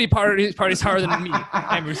 nobody parties harder than me,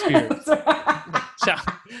 Amber Spears.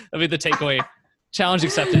 That'll be the takeaway. Challenge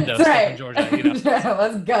accepted, though. Right. Georgia, you know?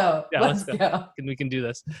 Let's go. Yeah, let's go. We can do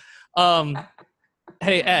this.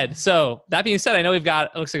 Hey, Ed. So that being said, I know we've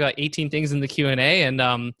got, it looks like 18 things in the Q&A,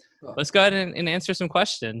 and let's go ahead and answer some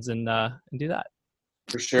questions and do that.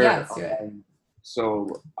 For sure. Yeah, let's do it. So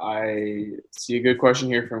I see a good question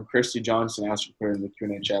here from Christy Johnson. I asked her to put it in the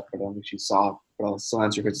Q&A chat, but I don't think she saw it, but I'll still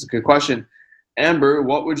answer because it's a good question. Amber,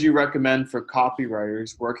 what would you recommend for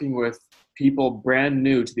copywriters working with people brand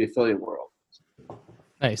new to the affiliate world?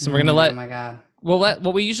 Nice. So we're going to let, oh my God.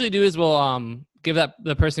 What we usually do is we'll give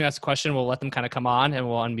the person who asked the question, we'll let them kind of come on and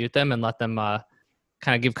we'll unmute them and let them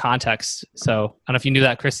kind of give context. So I don't know if you knew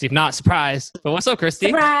that, Christy. If not, surprise. But what's up, Christy?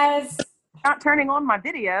 Surprise. Not turning on my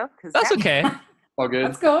video. That's okay. All good.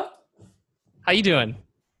 Let's go. How you doing?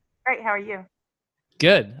 Great. How are you?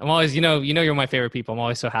 Good. I'm always, you know, you're my favorite people. I'm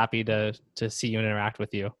always so happy to see you and interact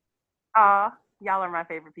with you. Y'all are my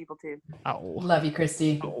favorite people too. Oh, love you,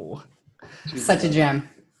 Christy. Oh, such a gem.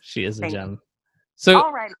 She is a Thank gem. You. So,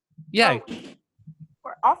 all right. Yeah. So,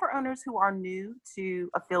 for offer owners who are new to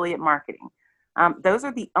affiliate marketing, those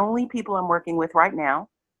are the only people I'm working with right now.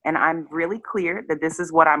 and I'm really clear that this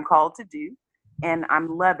is what I'm called to do, and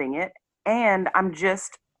I'm loving it. And I'm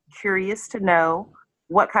just curious to know,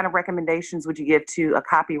 what kind of recommendations would you give to a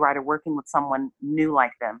copywriter working with someone new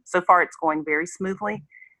like them? So far, it's going very smoothly,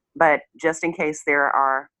 but just in case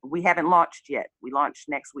we haven't launched yet. We launch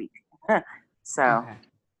next week. So.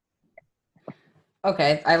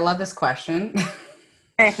 Okay. I love this question.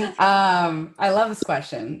 I love this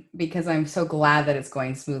question because I'm so glad that it's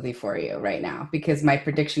going smoothly for you right now, because my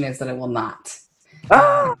prediction is that it will not.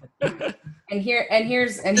 And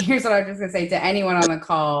here's what I'm just gonna say to anyone on the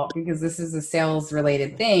call, because this is a sales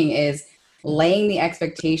related thing, is laying the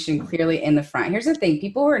expectation clearly in the front. Here's the thing: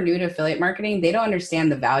 people who are new to affiliate marketing, they don't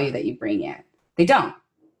understand the value that you bring in. They don't.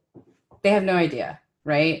 They have no idea,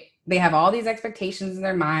 right? They have all these expectations in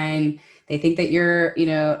their mind. They think that you're,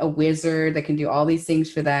 a wizard that can do all these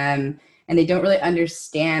things for them. And they don't really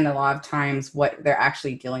understand a lot of times what they're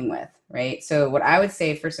actually dealing with, right? So what I would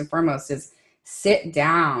say first and foremost is sit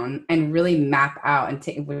down and really map out and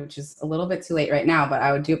take, which is a little bit too late right now, but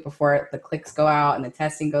I would do it before the clicks go out and the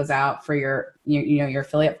testing goes out for your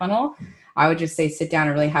affiliate funnel. I would just say, sit down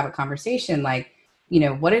and really have a conversation. Like,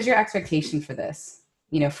 what is your expectation for this?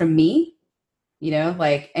 From me, and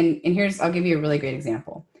I'll give you a really great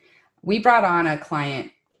example. We brought on a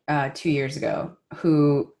client 2 years ago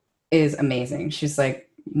who is amazing. She's like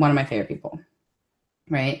one of my favorite people.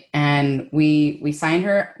 Right. And we signed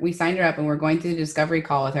her up, and we're going through the discovery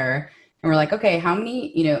call with her. And we're like, okay, how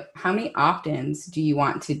many opt-ins do you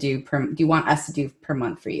want us to do per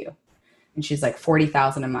month for you? And she's like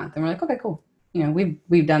 40,000 a month. And we're like, okay, cool.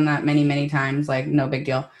 We've done that many, many times, like no big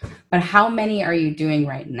deal. But how many are you doing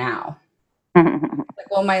right now? Like,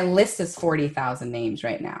 well, my list is 40,000 names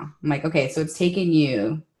right now. I'm like, okay, so it's taken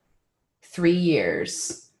you 3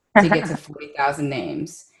 years to get to 40,000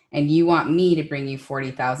 names. And you want me to bring you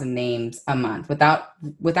 40,000 names a month without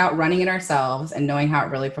running it ourselves and knowing how it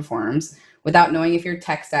really performs, without knowing if your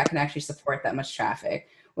tech stack can actually support that much traffic.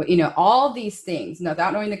 All these things,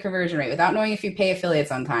 without knowing the conversion rate, without knowing if you pay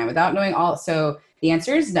affiliates on time, without knowing all. So the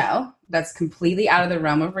answer is no. That's completely out of the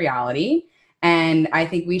realm of reality. And I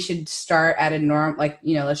think we should start at a norm,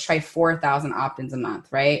 let's try 4,000 opt-ins a month,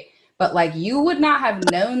 right? But you would not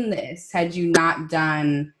have known this had you not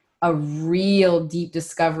done a real deep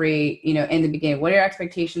discovery, in the beginning. What are your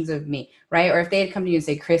expectations of me, right? Or if they had come to you and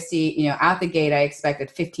say, Christy, out the gate, I expected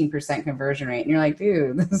 15% conversion rate. And you're like,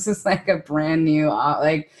 dude, this is like a brand new, you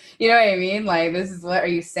know what I mean? Like, this is, what are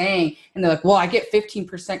you saying? And they're like, well, I get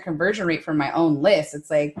 15% conversion rate from my own list.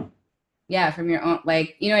 It's like, yeah, from your own,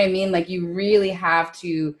 you know what I mean? Like, you really have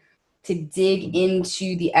to dig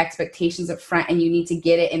into the expectations up front, and you need to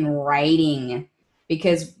get it in writing,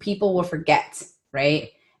 because people will forget,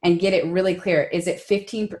 right? And get it really clear. Is it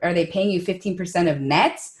 15? Are they paying you 15% of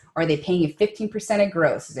nets? Or are they paying you 15% of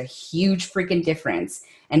gross? There's a huge freaking difference.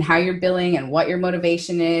 And how you're billing and what your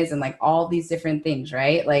motivation is, and like all these different things,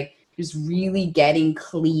 right? Like, just really getting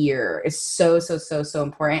clear is so, so, so, so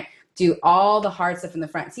important. Do all the hard stuff in the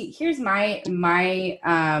front. See, here's my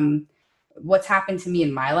what's happened to me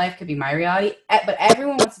in my life could be my reality, but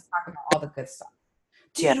everyone wants to talk about all the good stuff.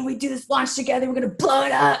 Dude, we do this launch together, we're gonna blow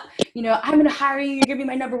it up. I'm gonna hire you. You're gonna be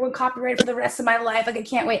my number one copywriter for the rest of my life. Like, I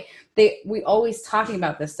can't wait. We always talking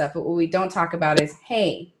about this stuff, but what we don't talk about is,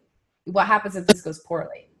 hey, what happens if this goes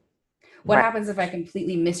poorly? What happens if I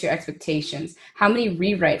completely miss your expectations? How many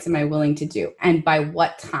rewrites am I willing to do, and by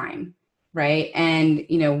what time? Right. And,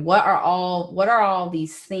 what are all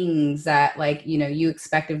these things that you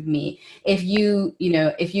expect of me? If you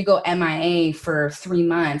go MIA for 3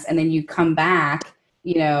 months and then you come back,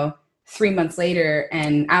 3 months later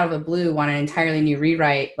and out of the blue want an entirely new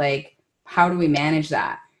rewrite, like, how do we manage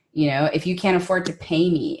that? If you can't afford to pay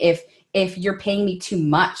me, if you're paying me too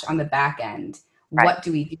much on the back end, what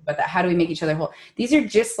do we do about that? How do we make each other whole? These are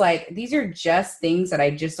just things that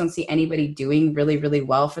I just don't see anybody doing really, really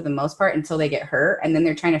well for the most part until they get hurt. And then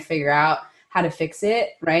they're trying to figure out how to fix it.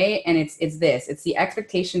 Right. And it's the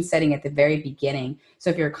expectation setting at the very beginning. So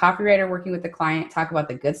if you're a copywriter working with the client, talk about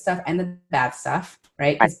the good stuff and the bad stuff,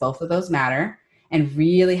 right? Because both of those matter. And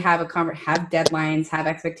really have deadlines, have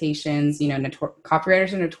expectations.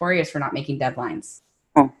 Copywriters are notorious for not making deadlines.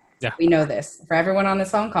 Yeah. We know this. For everyone on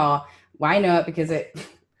this phone call, why know it? Because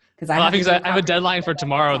I have a deadline for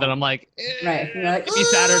tomorrow that I'm like, right. You're like, it'd be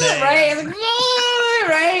Saturday.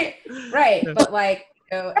 Right. Right. But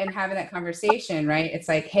and having that conversation, right? It's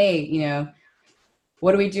like, hey,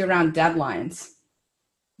 what do we do around deadlines?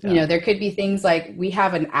 Yeah. There could be things like, we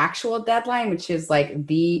have an actual deadline, which is like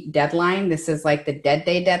the deadline. This is like the dead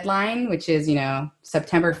day deadline, which is,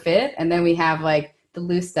 September 5th. And then we have like the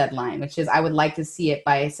loose deadline, which is, I would like to see it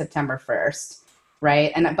by September 1st.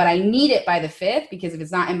 right? But I need it by the 5th, because if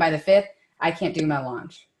it's not in by the 5th, I can't do my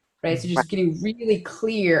launch, right? So just getting really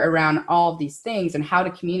clear around all of these things and how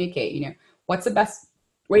to communicate. You know, what's the best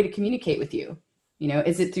way to communicate with you? You know,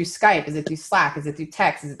 is it through Skype? Is it through Slack? Is it through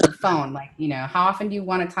text? Is it through phone? Like, you know, how often do you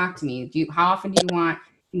want to talk to me? How often do you want,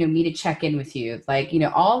 you know, me to check in with you? Like, you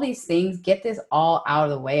know, all these things, get this all out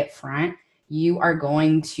of the way up front. You are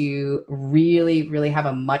going to really, really have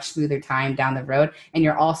a much smoother time down the road. And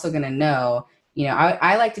you're also going to know, you know,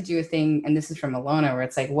 I like to do a thing, and this is from Alona, where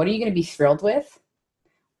it's like, what are you going to be thrilled with?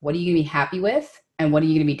 What are you going to be happy with? And what are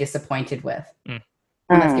you going to be disappointed with? And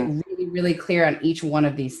let's get really, really clear on each one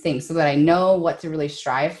of these things so that I know what to really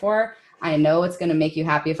strive for. I know it's going to make you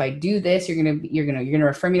happy. If I do this, you're going to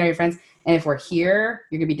refer me to your friends. And if we're here,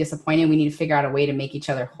 you're going to be disappointed. We need to figure out a way to make each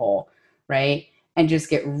other whole, right? And just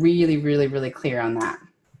get really, really, really clear on that.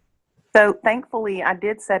 So thankfully, I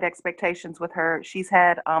did set expectations with her. She's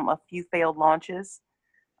had a few failed launches.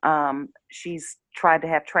 She's tried to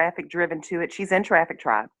have traffic driven to it. She's in Traffic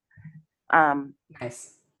Tribe.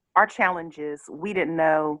 Nice. Our challenge is, we didn't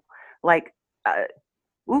know, like,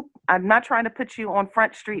 I'm not trying to put you on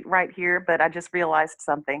Front Street right here, but I just realized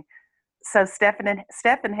something. So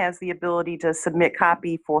Stefan has the ability to submit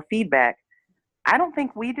copy for feedback. I don't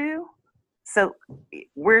think we do. So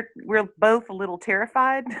we're both a little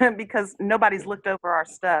terrified because nobody's looked over our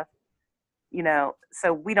stuff, you know,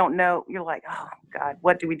 so we don't know. You're like, oh God,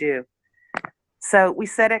 what do we do? So we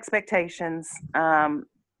set expectations.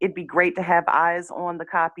 It'd be great to have eyes on the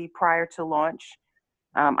copy prior to launch.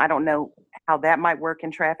 I don't know how that might work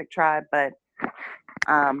in Traffic Tribe, but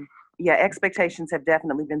yeah, expectations have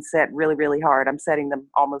definitely been set really, really hard. I'm setting them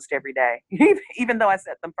almost every day, even though I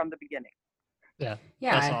set them from the beginning. Yeah,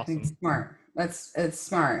 that's awesome. I think it's smart. It's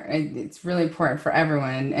smart. It's really important for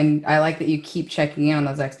everyone. And I like that you keep checking in on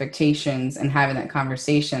those expectations and having that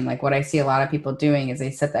conversation. Like, what I see a lot of people doing is they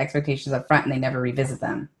set the expectations up front and they never revisit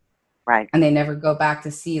them. Right. And they never go back to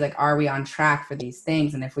see, like, are we on track for these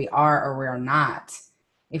things? And if we are or we're not.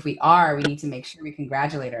 If we are, we need to make sure we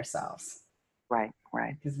congratulate ourselves. Right.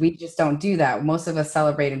 Because we just don't do that. Most of us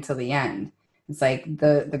celebrate until the end. It's like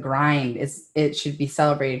the grind it should be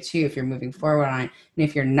celebrated too if you're moving forward on it. And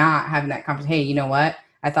if you're not, having that conversation, hey, you know what?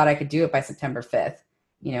 I thought I could do it by September 5th.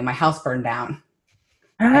 You know, my house burned down.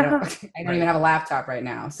 I don't even have a laptop right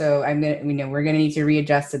now. So we're gonna need to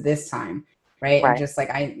readjust to this time. Right. And just like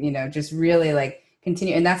just really like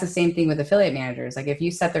continue. And that's the same thing with affiliate managers. Like, if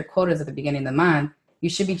you set their quotas at the beginning of the month, you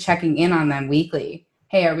should be checking in on them weekly.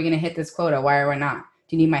 Hey, are we gonna hit this quota? Why are we not?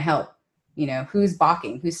 Do you need my help? You know, who's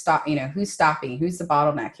balking? Who's stopping? Who's the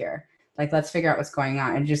bottleneck here? Like, let's figure out what's going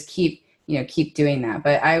on and just keep doing that.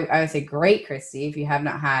 But I would say, great, Christy, if you have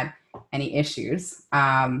not had any issues.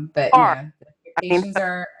 But expectations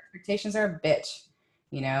are a bitch,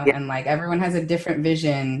 and like, everyone has a different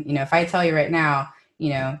vision. If I tell you right now,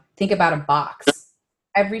 think about a box.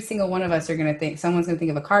 Every single one of us are going to think, someone's going to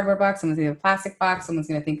think of a cardboard box, someone's going to think of a plastic box, someone's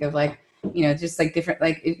going to think of like, just like different,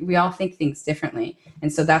 like we all think things differently.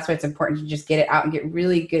 And so that's why it's important to just get it out and get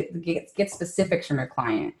really good, get specifics from your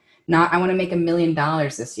client. Not, I want to make $1 million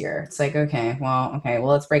this year. It's like, okay, well,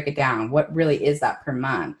 let's break it down. What really is that per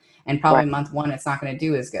month? And probably month one, it's not going to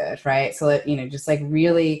do as good, right? So that, just like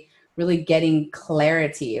really, really getting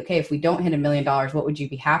clarity. Okay, if we don't hit $1 million, what would you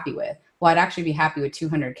be happy with? Well, I'd actually be happy with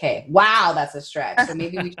 200K. Wow, that's a stretch. So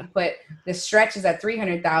maybe we should put the stretch is at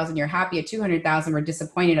 300,000. You're happy at 200,000. We're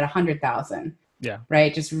disappointed at 100,000. Yeah.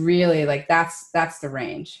 Right. Just really like that's the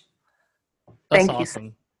range. That's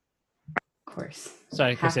awesome. Of course.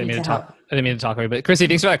 Sorry, Chrissy, I didn't mean to talk over you, but Chrissy,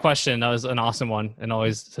 thanks for that question. That was an awesome one, and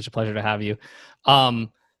always such a pleasure to have you.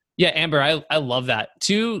 Yeah, Amber, I love that.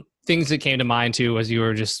 Two things that came to mind too as you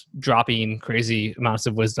were just dropping crazy amounts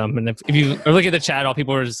of wisdom. And if you are looking at the chat, all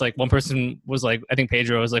people were just like, one person was like, I think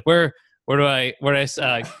Pedro was like, where do I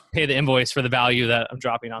pay the invoice for the value that I'm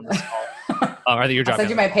dropping on this call? Or that you're dropping. I'll send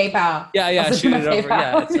you my PayPal. Yeah, shoot it over.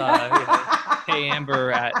 Yeah, it's hey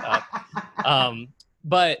Amber at.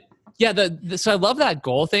 But yeah, so I love that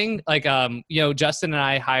goal thing. Like, Justin and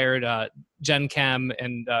I hired Jen Kem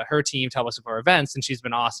and her team to help us with our events, and she's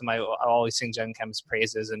been awesome. I always sing Jen Kem's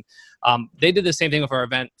praises, and they did the same thing with our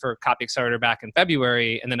event for Copy Accelerator back in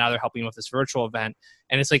February, and then now they're helping with this virtual event.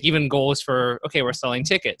 And it's like even goals for, okay, we're selling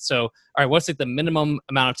tickets. So, all right, what's like the minimum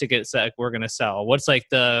amount of tickets that we're going to sell? What's like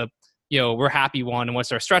the, we're happy one, and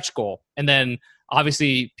what's our stretch goal? And then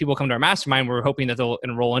obviously people come to our mastermind, we're hoping that they'll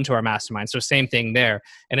enroll into our mastermind. So same thing there.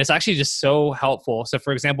 And it's actually just so helpful. So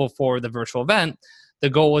for example, for the virtual event, the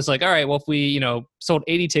goal was like, all right, well, if we, sold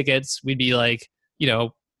 80 tickets, we'd be like,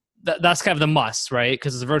 that's kind of the must, right?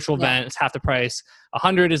 Because it's a virtual event, it's half the price.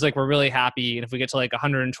 100 is like, we're really happy. And if we get to like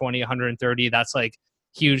 120, 130, that's like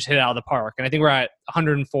huge hit out of the park. And I think we're at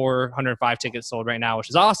 104, 105 tickets sold right now, which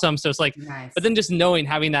is awesome. So it's like, nice. But then just knowing,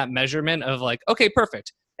 having that measurement of like, okay,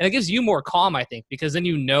 perfect. And it gives you more calm, I think, because then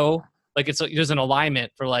like there's an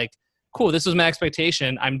alignment for like, cool, this was my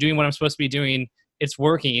expectation. I'm doing what I'm supposed to be doing. It's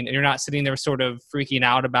working. And you're not sitting there sort of freaking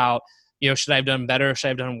out about, should I have done better? Should I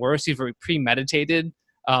have done worse? You've premeditated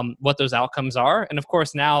what those outcomes are. And of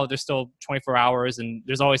course, now there's still 24 hours and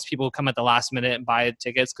there's always people who come at the last minute and buy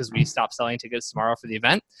tickets because we stop selling tickets tomorrow for the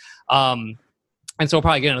event. And so we'll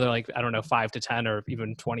probably get another, like, I don't know, 5 to 10 or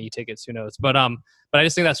even 20 tickets, who knows? But I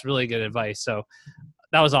just think that's really good advice. So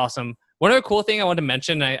that was awesome. One other cool thing I wanted to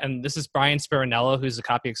mention, and this is Brian Spirinello, who's a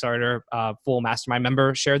Copy Accelerator full mastermind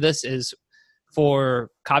member, shared this, is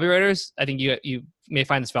for copywriters. I think you may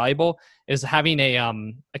find this valuable, is having a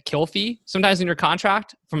kill fee sometimes in your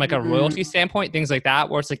contract from like a royalty standpoint, things like that,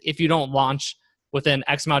 where it's like, if you don't launch within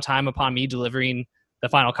X amount of time upon me delivering the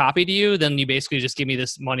final copy to you, then you basically just give me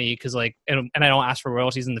this money because like, and I don't ask for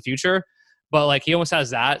royalties in the future. But like, he almost has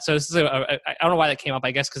that. So this is I don't know why that came up,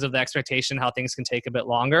 I guess because of the expectation how things can take a bit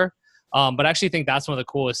longer. But I actually think that's one of the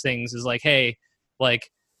coolest things is like, hey, like,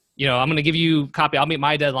 I'm going to give you copy. I'll meet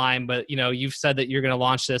my deadline, but you've said that you're going to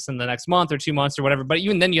launch this in the next month or 2 months or whatever. But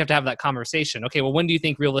even then you have to have that conversation. Okay, well, when do you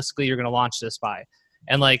think realistically you're going to launch this by?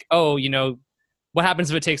 And like, oh, what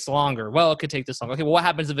happens if it takes longer? Well, it could take this long. Okay, well, what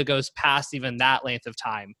happens if it goes past even that length of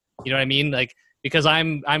time? You know what I mean? Like, because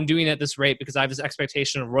I'm doing it at this rate because I have this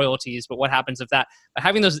expectation of royalties, but what happens if that,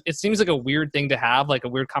 having those, it seems like a weird thing to have, like a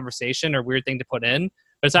weird conversation or weird thing to put in,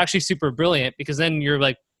 but it's actually super brilliant because then you're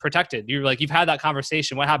like protected. You're like, you've had that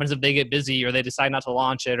conversation. What happens if they get busy or they decide not to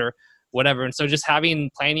launch it or whatever? And so just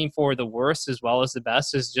planning for the worst as well as the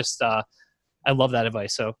best is just, I love that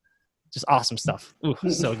advice. So just awesome stuff. Ooh,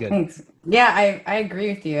 so good. Thanks. Yeah, I agree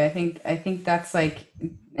with you. I think that's like,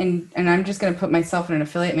 and I'm just going to put myself in an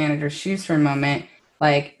affiliate manager's shoes for a moment.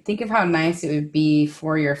 Like, think of how nice it would be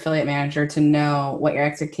for your affiliate manager to know what your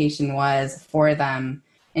expectation was for them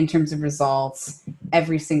in terms of results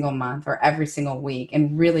every single month or every single week,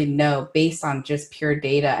 and really know based on just pure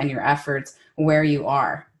data and your efforts where you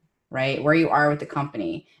are, right? Where you are with the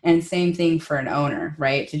company. And same thing for an owner,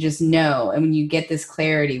 right? To just know, and when you get this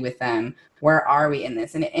clarity with them, where are we in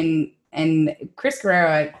this? And Chris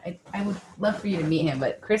Guerrero, I would love for you to meet him,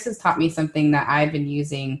 but Chris has taught me something that I've been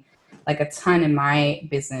using like a ton in my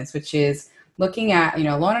business, which is looking at,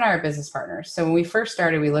 Lone and I are business partners. So when we first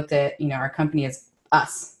started, we looked at, our company as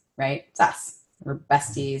us, right? It's us. We're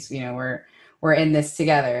besties. We're in this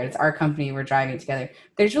together. It's our company. We're driving it together.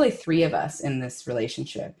 There's really 3 of us in this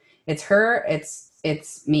relationship. It's her,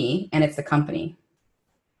 it's me, and it's the company,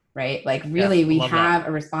 right? Like really, we have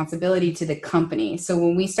a responsibility to the company. So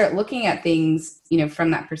when we start looking at things,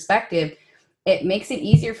 from that perspective, it makes it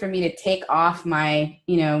easier for me to take off my,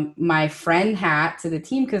 my friend hat to the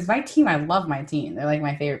team, because my team, I love my team. They're like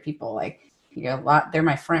my favorite people. Like, they're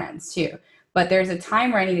my friends too. But there's a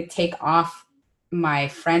time where I need to take off my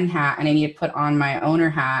friend hat and I need to put on my owner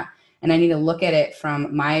hat, and I need to look at it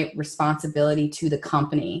from my responsibility to the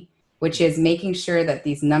company, which is making sure that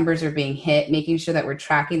these numbers are being hit, making sure that we're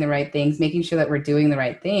tracking the right things, making sure that we're doing the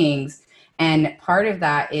right things. And part of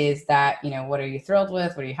that is that, what are you thrilled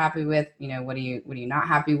with? What are you happy with? What are you not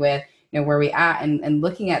happy with? Where are we at? And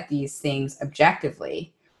looking at these things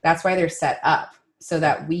objectively. That's why they're set up, so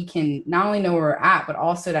that we can not only know where we're at, but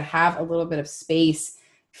also to have a little bit of space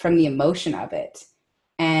from the emotion of it.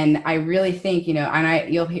 And I really think,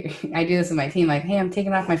 and you'll hear, I do this with my team, like, hey, I'm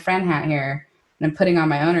taking off my friend hat here and I'm putting on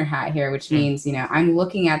my owner hat here, which means, I'm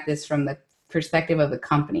looking at this from the perspective of the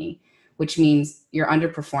company, which means you're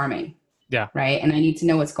underperforming. Yeah. Right. And I need to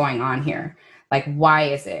know what's going on here. Like, why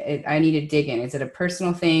is it? I need to dig in. Is it a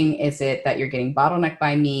personal thing? Is it that you're getting bottlenecked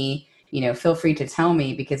by me? Feel free to tell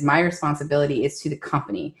me, because my responsibility is to the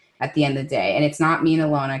company at the end of the day. And it's not me and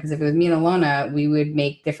Alona, because if it was me and Alona, we would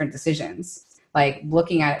make different decisions. Like,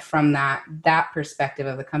 looking at it from that perspective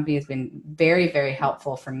of the company has been very, very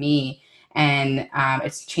helpful for me. And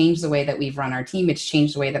it's changed the way that we've run our team. It's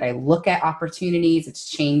changed the way that I look at opportunities. It's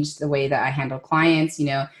changed the way that I handle clients,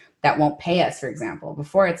 that won't pay us, for example.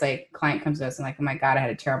 Before, it's like client comes to us and like, oh my God, I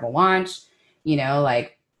had a terrible launch,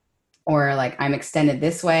 or like, I'm extended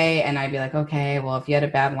this way. And I'd be like, okay, well, if you had a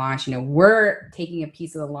bad launch, we're taking a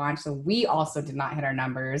piece of the launch. So we also did not hit our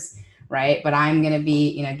numbers, right? But I'm going to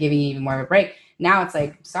be, giving you even more of a break. Now it's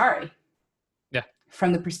like, sorry. Yeah.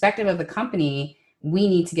 From the perspective of the company, we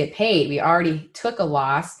need to get paid. We already took a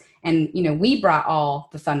loss, and, we brought all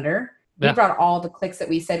the thunder. We brought all the clicks that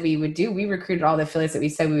we said we would do. We recruited all the affiliates that we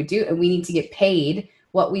said we would do, and we need to get paid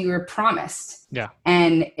what we were promised. Yeah.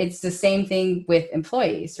 And it's the same thing with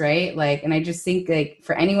employees, right? Like, and I just think like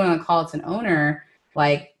for anyone on the call, it's an owner,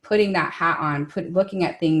 like putting that hat on, looking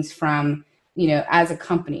at things from, you know, as a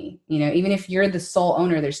company, you know, even if you're the sole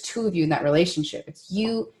owner, there's two of you in that relationship. It's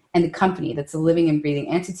you and the company that's a living and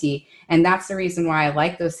breathing entity. And that's the reason why I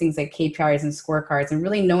like those things like KPIs and scorecards and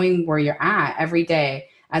really knowing where you're at every day.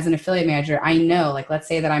 As an affiliate manager, I know, like, let's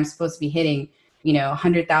say that I'm supposed to be hitting, you know,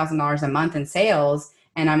 $100,000 a month in sales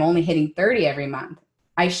and I'm only hitting 30 every month.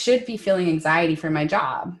 I should be feeling anxiety for my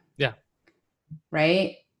job. Yeah.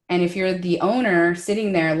 Right. And if you're the owner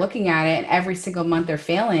sitting there looking at it and every single month they're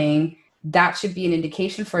failing, that should be an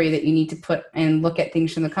indication for you that you need to put and look at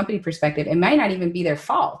things from the company perspective. It might not even be their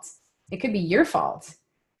fault. It could be your fault,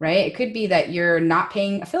 right? It could be that you're not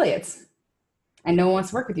paying affiliates and no one wants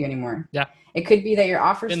to work with you anymore. Yeah. It could be that your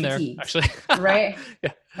offer's there, fatigued, actually. right?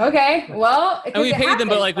 Yeah. Okay. Well, and we pay them,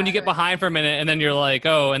 but like when you get behind for a minute and then you're like,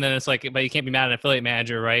 oh, and then it's like, but you can't be mad at an affiliate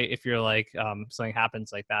manager, right? If you're like, something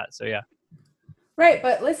happens like that. So yeah. Right.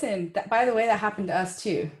 But listen, by the way, that happened to us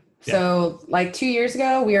too. So like 2 years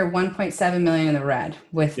ago, we were 1.7 million in the red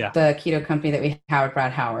with the keto company that we have with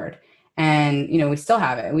Brad Howard. And, you know, we still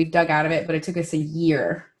have it. We've dug out of it, but it took us a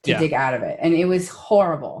year to dig out of it. And it was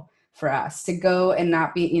horrible for us to go and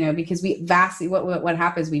not be, you know, because we vastly, what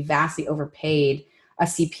happens, we vastly overpaid a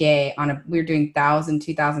CPA we were doing 1,000,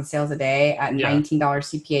 2,000 sales a day at $19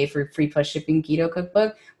 CPA for free plus shipping keto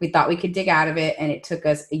cookbook. We thought we could dig out of it. And it took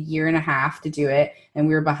us a year and a half to do it. And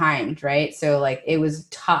we were behind, right? So like, it was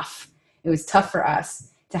tough. It was tough for us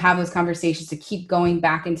to have those conversations, to keep going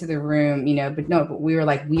back into the room, you know, but we were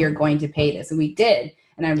like, we are going to pay this. And we did.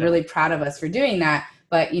 And I'm really proud of us for doing that.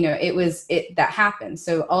 But, you know, that happened.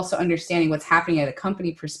 So also understanding what's happening at a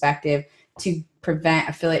company perspective to prevent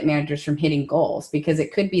affiliate managers from hitting goals, because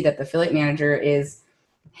it could be that the affiliate manager is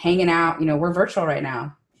hanging out, you know, we're virtual right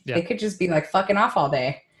now. Yeah. They could just be like fucking off all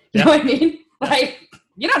day. You know what I mean? Like,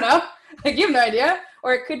 you don't know, like you have no idea.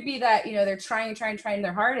 Or it could be that, you know, they're trying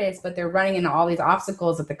their hardest, but they're running into all these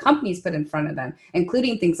obstacles that the company's put in front of them,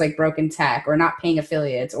 including things like broken tech or not paying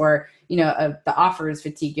affiliates or, you know, the offer is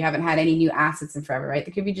fatigued. You haven't had any new assets in forever, right?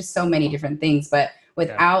 There could be just so many different things, but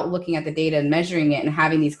without looking at the data and measuring it and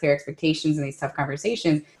having these clear expectations and these tough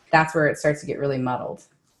conversations, that's where it starts to get really muddled.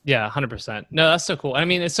 Yeah, 100%. No, that's so cool. I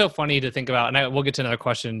mean, it's so funny to think about, and we'll get to another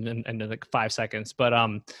question in like 5 seconds, but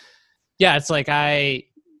yeah, it's like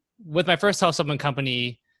with my first health supplement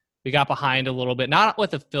company, we got behind a little bit, not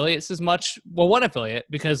with affiliates as much. Well, one affiliate,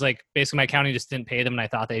 because like basically my accounting just didn't pay them and I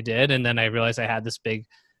thought they did. And then I realized I had this big,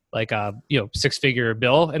 like, you know, 6-figure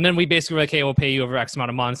bill. And then we basically were like, hey, we'll pay you over X amount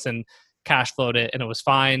of months and cash flowed it. And it was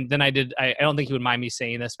fine. Then I don't think he would mind me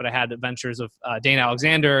saying this, but I had adventures of Dana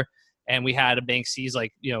Alexander, and we had a bank seize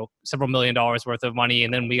like, you know, several $1 million worth of money.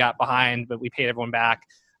 And then we got behind, but we paid everyone back.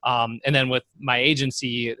 And then with my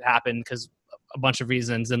agency, it happened because a bunch of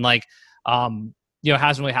reasons. And like, you know, it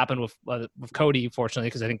hasn't really happened with Cody, fortunately,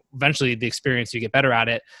 because I think eventually the experience, you get better at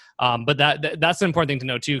it. But that's an important thing to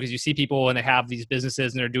know too, because you see people and they have these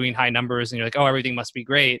businesses and they're doing high numbers and you're like, oh, everything must be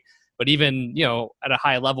great. But even, you know, at a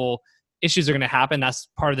high level, issues are going to happen. That's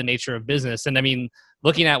part of the nature of business. And I mean,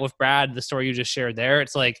 looking at with Brad, the story you just shared there,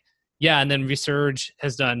 it's like, yeah. And then Resurge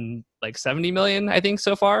has done like 70 million, I think,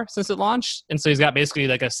 so far since it launched. And so he's got basically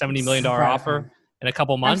like a $70 million offer in a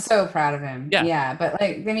couple months. I'm so proud of him. Yeah. But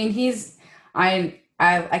like, I mean,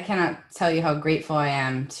 I cannot tell you how grateful I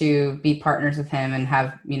am to be partners with him and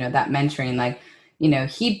have, you know, that mentoring. Like, you know,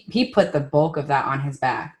 he put the bulk of that on his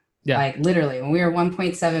back. Yeah. Like literally when we were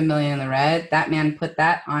 1.7 million in the red, that man put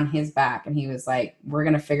that on his back and he was like, we're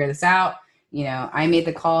going to figure this out. You know, I made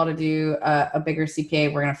the call to do a bigger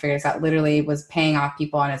CPA. We're going to figure this out. Literally was paying off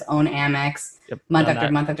people on his own Amex month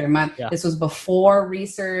after month after month. Yeah. This was before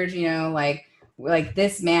research, you know, like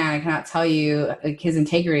this man, I cannot tell you like his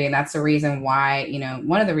integrity. And that's the reason why, you know,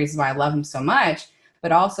 one of the reasons why I love him so much,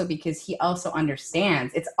 but also because he also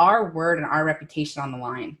understands it's our word and our reputation on the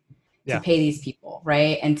line to pay these people.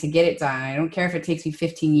 Right. And to get it done. I don't care if it takes me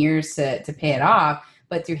 15 years to pay it off,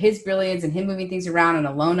 but through his brilliance and him moving things around and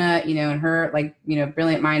Alona, you know, and her like, you know,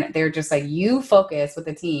 brilliant mind, they're just like, you focus with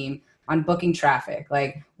the team on booking traffic.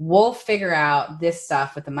 Like we'll figure out this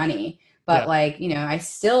stuff with the money. But like, you know, I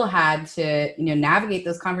still had to, you know, navigate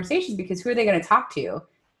those conversations because who are they going to talk to?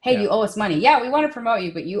 Hey, you owe us money. Yeah, we want to promote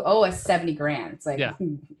you, but you owe us 70 grand. It's like,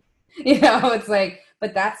 you know, it's like,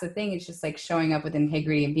 but that's the thing. It's just like showing up with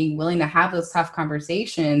integrity and being willing to have those tough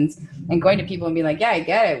conversations and going to people and be like, yeah, I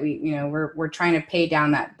get it. We, you know, we're trying to pay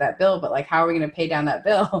down that bill, but like, how are we going to pay down that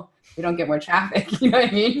bill? We don't get more traffic. You know what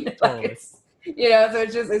I mean? Like it's, you know,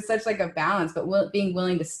 so it's such like a balance, but being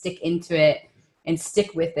willing to stick into it and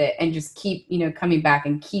stick with it and just keep, coming back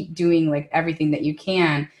and keep doing like everything that you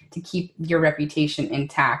can to keep your reputation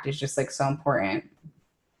intact is just like so important.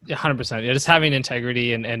 Yeah, 100%. Yeah, just having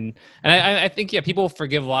integrity and I think people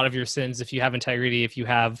forgive a lot of your sins if you have integrity, if you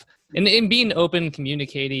have and being open,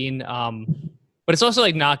 communicating. But it's also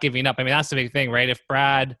like not giving up. I mean, that's the big thing, right? If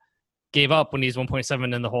Brad gave up when he's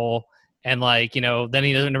 1.7 in the hole, and like then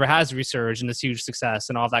he never has resurged and this huge success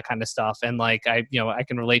and all that kind of stuff. And like I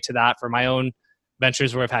can relate to that for my own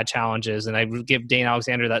ventures where I've had challenges, and I give Dane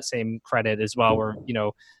Alexander that same credit as well, where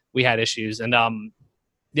we had issues and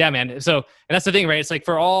yeah, man. So, and that's the thing, right? It's like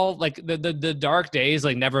for all like the dark days,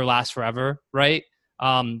 like never last forever, right?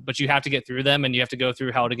 But you have to get through them, and you have to go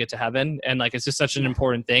through hell to get to heaven. And like, it's just such an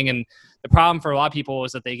important thing. And the problem for a lot of people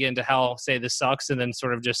is that they get into hell, say this sucks, and then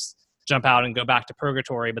sort of just jump out and go back to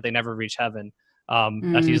purgatory, but they never reach heaven.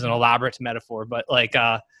 Not to use an elaborate metaphor, but like,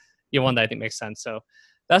 one that I think makes sense. So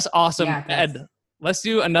that's awesome. Yeah, Ed, let's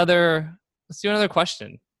do another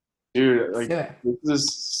question. Dude, like this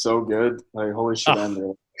is so good. Like, holy shit,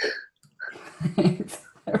 Andrew. I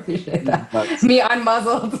appreciate that. Me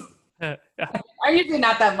unmuzzled. Yeah. I'm usually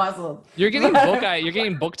not that muzzled. You're getting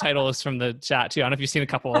book titles from the chat too. I don't know if you've seen a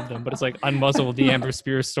couple of them, but it's like Unmuzzled, the Amber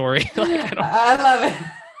Spears story. Like, I love it.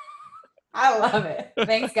 I love it.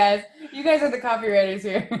 Thanks, guys. You guys are the copywriters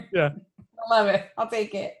here. Yeah. I love it. I'll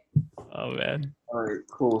take it. Oh, man. All right,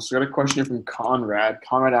 cool. So I got a question here from Conrad.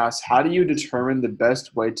 Conrad asks, how do you determine the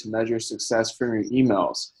best way to measure success from your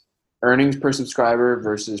emails? Earnings per subscriber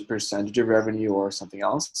versus percentage of revenue or something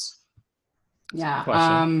else? Yeah.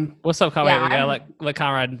 What's up, Conrad? Yeah, we gotta let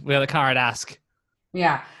Conrad ask.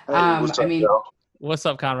 Yeah. Hey, what's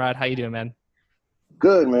up, Conrad? How you doing, man?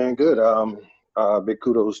 Good, man. Good. Big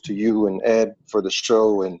kudos to you and Ed for the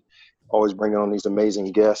show and always bringing on these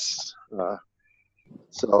amazing guests.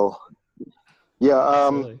 So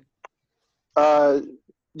I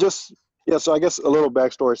guess a little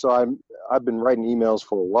backstory. So I've been writing emails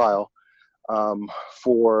for a while.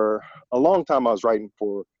 For a long time, I was writing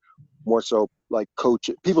for more so like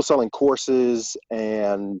people selling courses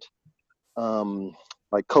and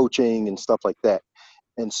like coaching and stuff like that.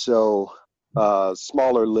 And so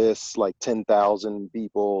smaller lists, like 10,000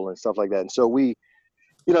 people and stuff like that. And so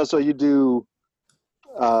so you do,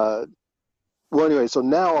 well, anyway, so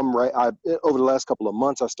now over the last couple of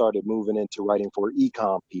months, I started moving into writing for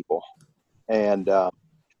e-com people. And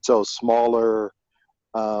so smaller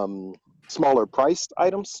priced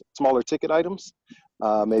items, smaller ticket items,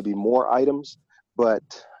 maybe more items, but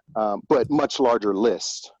much larger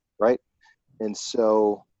lists, right? And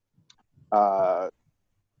so,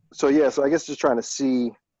 so I guess just trying to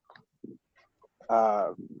see,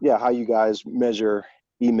 how you guys measure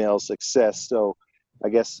email success. So I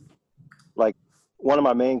guess like one of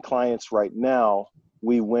my main clients right now,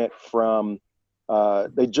 we went from,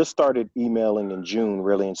 they just started emailing in June,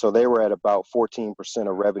 really. And so they were at about 14%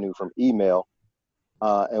 of revenue from email.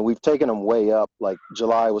 And we've taken them way up. Like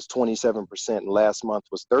July was 27% and last month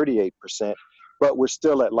was 38%, but we're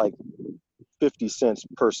still at like 50 cents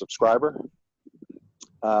per subscriber.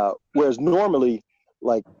 Whereas normally,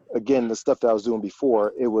 like, again, the stuff that I was doing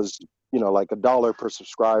before, it was, like $1 per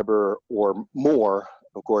subscriber or more,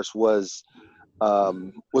 of course, was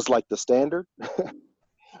like the standard.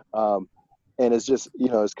 And it's just,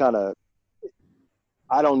 it's kind of,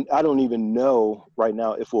 I don't even know right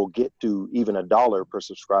now if we'll get to even $1 per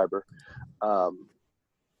subscriber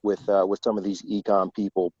with some of these e-com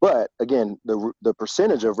people. But again, the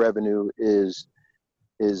percentage of revenue is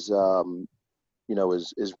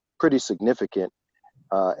pretty significant.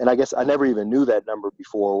 And I guess I never even knew that number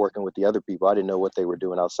before working with the other people. I didn't know what they were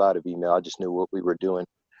doing outside of email. I just knew what we were doing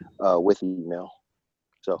with email.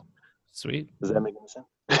 So sweet. Does that make any sense?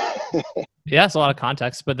 Yeah, it's a lot of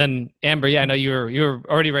context. But then Amber, I know you were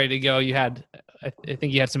already ready to go. You had, I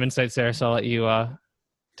think you had some insights there, so I'll let you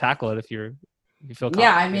tackle it if you feel comfortable.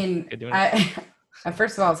 Yeah, I mean,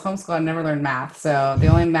 first of all, it's homeschool. I've never learned math, so the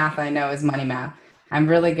only math I know is money math. I'm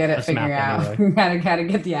really good at figuring out how to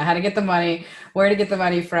get the money, where to get the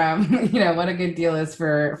money from, what a good deal is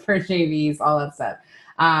for JVs, all that stuff.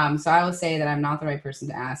 So I will say that I'm not the right person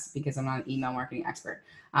to ask because I'm not an email marketing expert.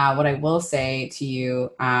 What I will say to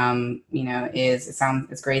you, is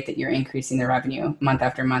it's great that you're increasing the revenue month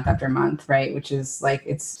after month after month, right? Which is like,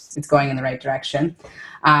 it's going in the right direction.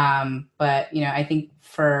 But, I think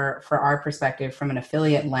for our perspective from an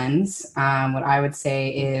affiliate lens, what I would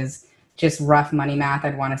say is just rough money math.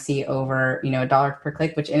 I'd want to see over, $1 per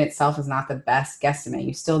click, which in itself is not the best guesstimate.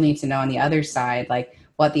 You still need to know on the other side, like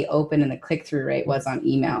what the open and the click-through rate was on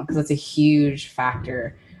email, because it's a huge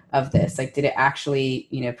factor of this? Like, did it actually,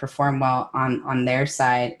 perform well on their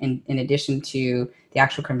side in addition to the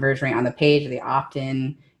actual conversion rate on the page, the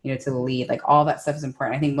opt-in, to the lead? Like, all that stuff is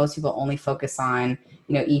important. I think most people only focus on,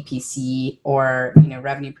 EPC or,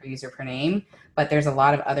 revenue per user per name, but there's a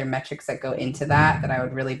lot of other metrics that go into that I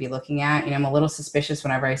would really be looking at. I'm a little suspicious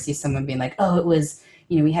whenever I see someone being like, oh, it was,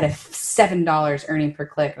 we had a $7 earning per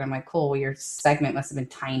click. And I'm like, cool, well, your segment must have been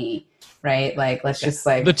tiny, right? Like, let's just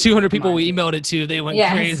like the 200 people we emailed it to, they went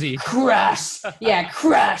crazy. Crushed.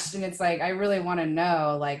 Crushed. And it's like, I really want to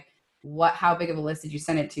know, like, how big of a list did you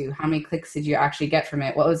send it to? How many clicks did you actually get from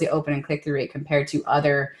it? What was the open and click-through rate compared to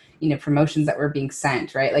other, promotions that were being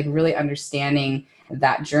sent, right? Like, really understanding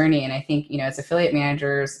that journey. And I think, as affiliate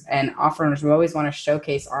managers and offer owners, we always want to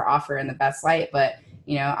showcase our offer in the best light, but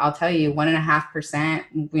I'll tell you,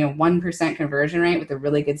 1.5%, 1% conversion rate with a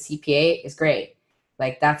really good CPA is great.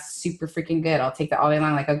 Like, that's super freaking good. I'll take that all day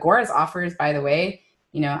long. Like, Agora's offers, by the way,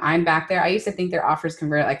 I'm back there. I used to think their offers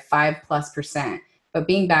convert at like 5+%, but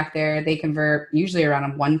being back there, they convert usually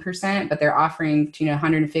around 1%, but they're offering,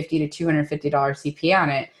 $150 to $250 CPA on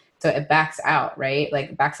it. So it backs out, right?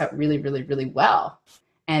 Like, it backs out really, really, really well.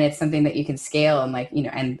 And it's something that you can scale, and like,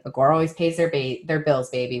 and Agora always pays their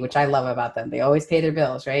bills, baby, which I love about them. They always pay their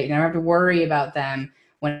bills, right? You never have to worry about them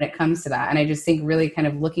when it comes to that. And I just think really kind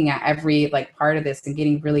of looking at every like part of this and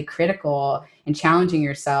getting really critical and challenging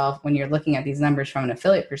yourself when you're looking at these numbers from an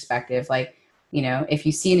affiliate perspective. Like, if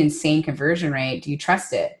you see an insane conversion rate, do you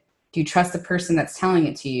trust it? Do you trust the person that's telling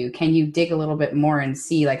it to you? Can you dig a little bit more and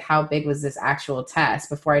see like how big was this actual test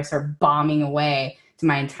before I start bombing away to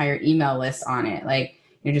my entire email list on it? Like,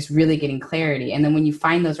 you're just really getting clarity. And then when you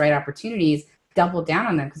find those right opportunities, double down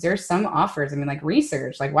on them, because there are some offers. I mean, like,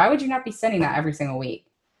 research, like, why would you not be sending that every single week?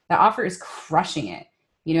 That offer is crushing it.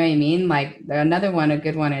 You know what I mean? Like, another one, a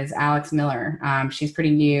good one is Alex Miller. She's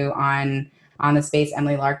pretty new on the space.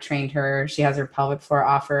 Emily Lark trained her. She has her pelvic floor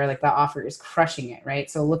offer. Like, that offer is crushing it,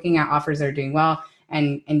 right? So looking at offers that are doing well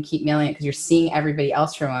and keep mailing it because you're seeing everybody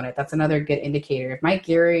else promote it. That's another good indicator. If Mike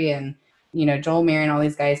Geary and Joel Marion, all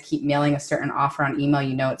these guys keep mailing a certain offer on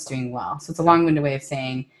email, it's doing well. So it's a long-winded way of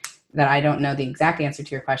saying that I don't know the exact answer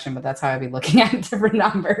to your question, but that's how I'd be looking at different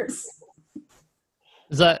numbers.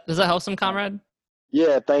 Does that help some, comrade?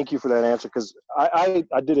 Yeah, thank you for that answer, because I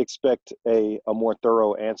did expect a more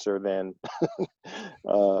thorough answer than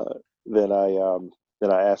I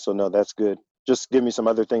asked. So no, that's good. Just give me some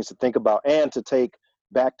other things to think about and to take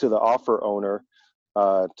back to the offer owner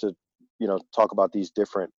to talk about these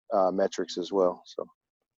different metrics as well. So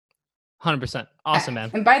 100%. Awesome,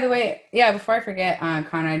 man. And by the way, before I forget,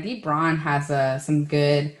 Conrad, Dee Braun has some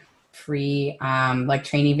good free like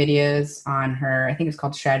training videos on her. I think it's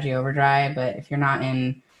called Strategy Overdrive. But if you're not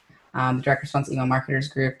in the direct response email marketers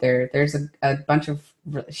group, there's a bunch of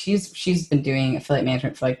she's been doing affiliate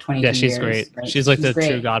management for like 22 years. Yeah, she's great. Right? She's like the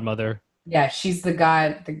true godmother. Yeah, she's the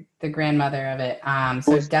grandmother of it.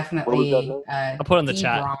 So definitely I'll put it in the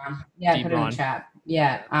chat. Braun. Yeah, put it in the chat.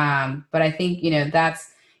 Yeah. But I think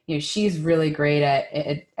that's she's really great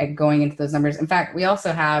at going into those numbers. In fact, we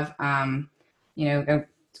also have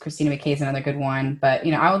Christina McKay is another good one. But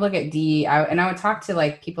I would look at Dee, and I would talk to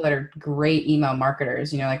like people that are great email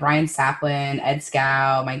marketers. Like Ryan Saplin, Ed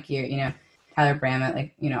Scow, Mike Gear, Tyler Bramett,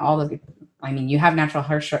 like all those. I mean, you have Natural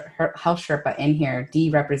Health Sherpa in here. Dee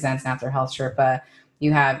represents Natural Health Sherpa.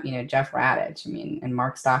 You have, Jeff Radich, and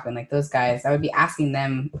Mark Stockman, like those guys. I would be asking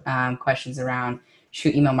them questions around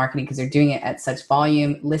true email marketing because they're doing it at such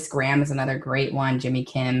volume. Liz Graham is another great one. Jimmy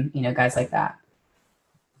Kim, guys like that.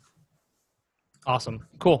 Awesome.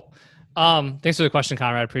 Cool. Thanks for the question,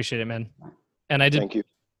 Conrad. Appreciate it, man. And I did Thank you.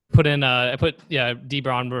 put in, Dee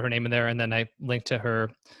Braun, her name in there, and then I linked to her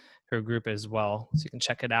group as well, so you can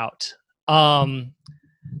check it out. But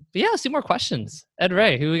yeah, let's do more questions. Ed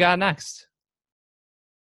Ray, who we got next?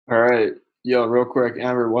 All right. Yo, real quick,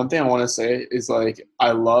 Amber, one thing I want to say is like,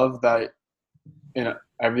 I love that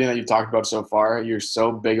everything that you talked about so far, you're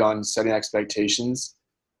so big on setting expectations.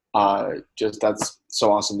 That's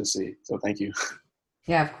so awesome to see. So thank you.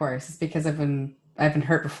 Yeah, of course. It's because I've been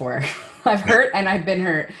hurt before. I've hurt and I've been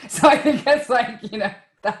hurt. So I think that's like,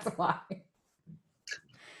 that's why.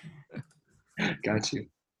 Got you.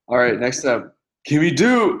 All right, next up, Kimmy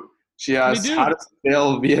Do. She asks, how to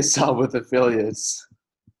scale VSL with affiliates.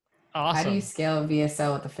 Awesome. How do you scale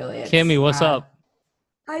VSL with affiliates? Kimmy, what's up?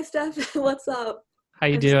 Hi, Steph. What's up? How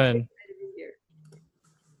you doing?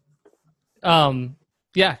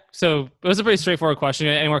 Yeah, so it was a pretty straightforward question.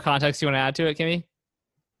 Any more context you want to add to it, Kimmy?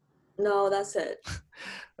 No, that's it.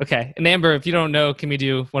 Okay. And Amber, if you don't know Kimmy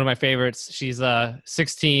Do, one of my favorites, she's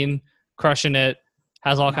 16, crushing it,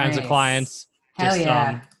 has all kinds of clients. Hell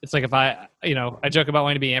yeah. It's like if I joke about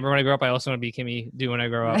wanting to be Amber when I grow up, I also want to be Kimmy Do when I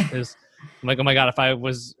grow up, because I'm like, oh my God, if I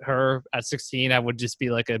was her at 16, I would just be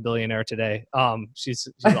like a billionaire today. She's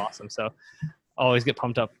awesome. So I always get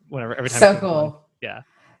pumped up every time. So cool. Yeah.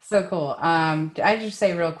 So cool. I just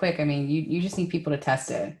say real quick, I mean, you just need people to test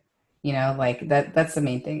it. Like that's the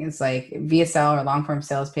main thing. It's like VSL or long form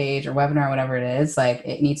sales page or webinar, whatever it is, like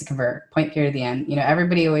it needs to convert, point period at the end.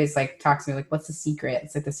 Everybody always like talks to me like, what's the secret?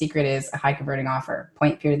 It's like the secret is a high converting offer,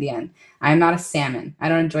 point period at the end. I'm not a salmon. I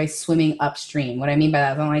don't enjoy swimming upstream. What I mean by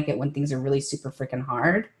that, I don't like it when things are really super freaking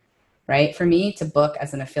hard, right? For me to book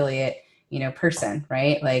as an affiliate, person,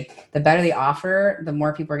 right? Like the better the offer, the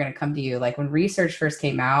more people are going to come to you. Like when research first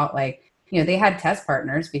came out, like, they had test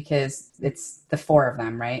partners because it's the 4 of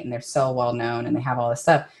them, right? And they're so well known and they have all this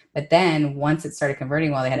stuff. But then once it started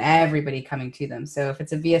converting well, they had everybody coming to them. So if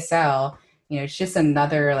it's a VSL, it's just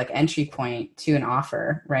another like entry point to an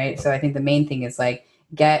offer, right? So I think the main thing is like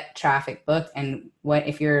get traffic booked. And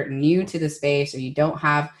if you're new to the space or you don't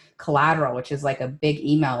have collateral, which is like a big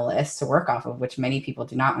email list to work off of, which many people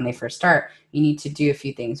do not when they first start, you need to do a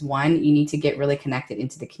few things. One, you need to get really connected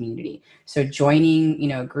into the community. So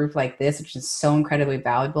joining, a group like this, which is so incredibly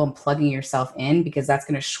valuable, and plugging yourself in, because that's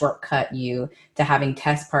going to shortcut you to having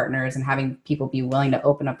test partners and having people be willing to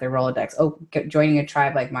open up their Rolodex. Joining a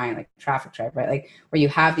tribe like mine, like Traffic Tribe, right? Like where you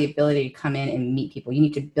have the ability to come in and meet people. You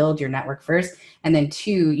need to build your network first. And then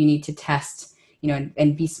 2, you need to test,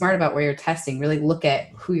 and be smart about where you're testing. Really look at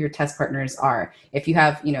who your test partners are. If you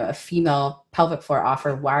have, a female pelvic floor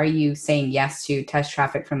offer, why are you saying yes to test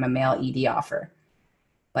traffic from a male ED offer?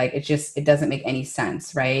 Like it doesn't make any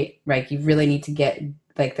sense, right? Right. You really need to get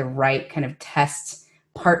like the right kind of test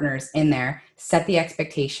partners in there, set the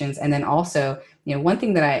expectations. And then also, one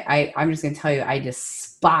thing that I'm just going to tell you, I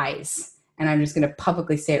despise, and I'm just going to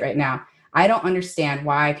publicly say it right now. I don't understand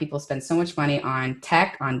why people spend so much money on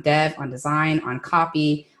tech, on dev, on design, on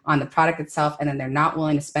copy, on the product itself, and then they're not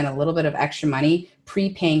willing to spend a little bit of extra money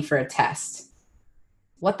prepaying for a test.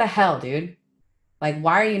 What the hell, dude? Like,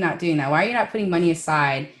 why are you not doing that? Why are you not putting money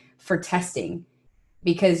aside for testing?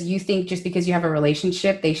 Because you think just because you have a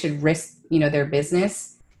relationship, they should risk, their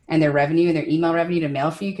business and their revenue and their email revenue to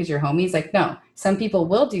mail for you because you're homies? Like, no, some people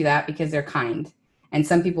will do that because they're kind. And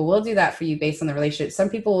some people will do that for you based on the relationship. Some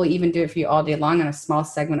people will even do it for you all day long on a small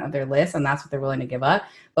segment of their list, and that's what they're willing to give up.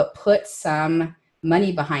 But put some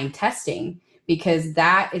money behind testing, because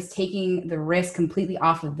that is taking the risk completely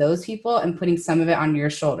off of those people and putting some of it on your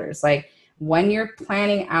shoulders. Like when you're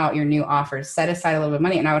planning out your new offers, set aside a little bit of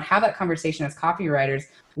money. And I would have that conversation as copywriters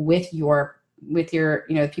with your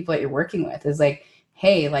the people that you're working with, is like,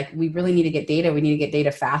 hey, like we really need to get data. We need to get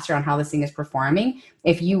data faster on how this thing is performing.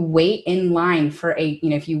 If you wait in line for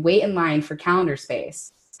calendar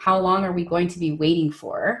space, how long are we going to be waiting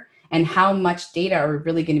for? And how much data are we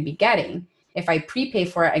really going to be getting? If I prepay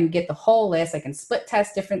for it, I can get the whole list. I can split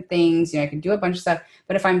test different things. I can do a bunch of stuff.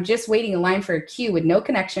 But if I'm just waiting in line for a queue with no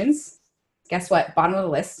connections, guess what? Bottom of the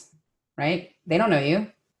list, right? They don't know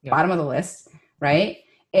you. Yeah. Bottom of the list, right?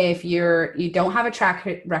 If you don't have a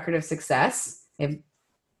track record of success,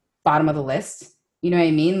 bottom of the list. You know what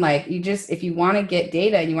I mean? Like if you want to get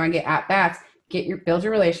data and you want to get at bats, build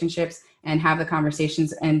your relationships and have the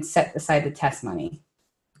conversations and set aside the test money.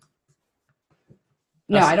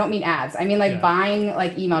 No, I don't mean ads. I mean buying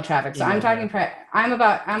like email traffic. So I'm talking,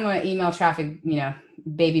 I'm an email traffic,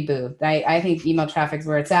 baby boo. I think email traffic is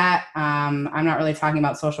where it's at. I'm not really talking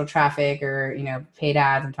about social traffic or, paid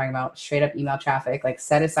ads. I'm talking about straight up email traffic. Like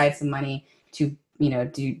set aside some money to,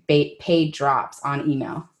 do paid drops on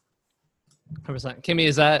email. 100%. Kimmy,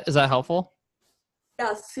 is that helpful?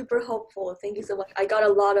 Yeah, super helpful. Thank you so much. I got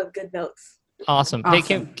a lot of good notes. Awesome. Hey,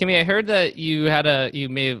 Kimmy, I heard that you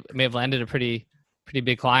may have landed a pretty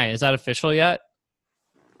big client. Is that official yet?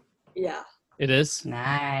 Yeah. It is?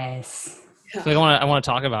 Nice. Yeah. So I want to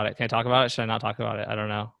talk about it. Can I talk about it? Should I not talk about it? I don't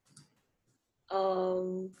know.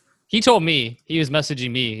 He told me, he was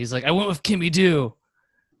messaging me. He's like, I went with Kimmy Do.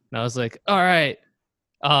 And I was like, all right.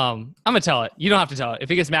 I'm gonna tell it. You don't have to tell it. If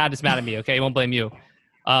he gets mad, it's mad at me. Okay, he won't blame you.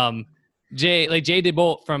 Jay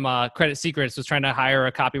DeBolt from Credit Secrets was trying to hire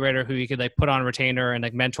a copywriter who he could like put on retainer and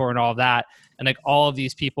like mentor and all of that. And like all of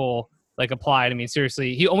these people like applied. I mean,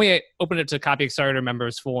 seriously, he only opened it to Copy Accelerator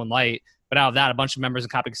members full and light. But out of that, a bunch of members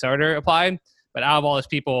of Copy Accelerator applied. But out of all those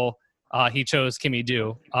people, he chose Kimmy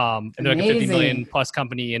Do. And they're like a 50 million plus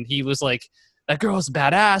company. And he was like, that girl's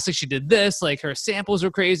badass. Like she did this, like her samples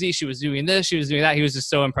were crazy. She was doing this, she was doing that. He was just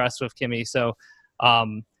so impressed with Kimmy. So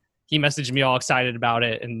he messaged me all excited about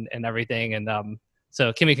it and everything. And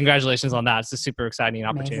so Kimmy, congratulations on that. It's a super exciting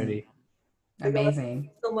opportunity. Amazing. Thank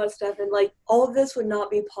you so much, Stefan. Like, all of this would not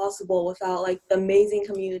be possible without like the amazing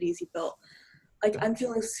communities you built. Like, I'm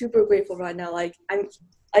feeling super grateful right now. Like, I'm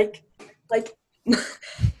like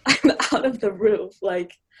I'm out of the roof.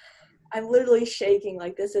 Like, I'm literally shaking.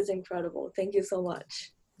 Like, this is incredible. Thank you so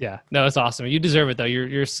much. Yeah, no, it's awesome. You deserve it though.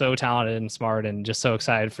 You're so talented and smart, and just so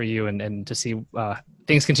excited for you, and to see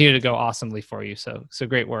things continue to go awesomely for you. So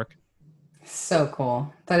great work. So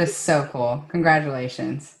cool. That is so cool.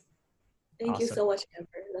 Congratulations. Thank you so much, Amber.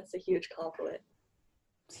 That's a huge compliment.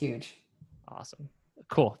 It's huge. Awesome.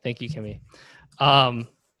 Cool. Thank you, Kimmy.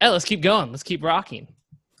 Hey, let's keep going. Let's keep rocking.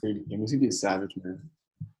 Dude, Kimmy's gonna be a savage, man.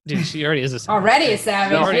 Dude, she already is a savage. Already a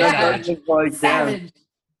savage. Already a Yeah. savage. Like, Savage.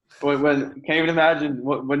 When can't even imagine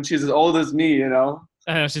when she's as old as me, you know.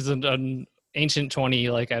 I know she's an ancient 20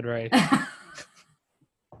 like Ed Ray.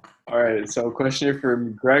 All right, so question here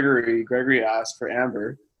from Gregory. Gregory asked for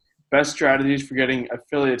Amber, best strategies for getting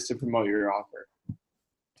affiliates to promote your offer.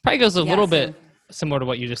 Probably goes a little bit similar to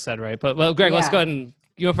what you just said, right? But well, Greg, let's go ahead and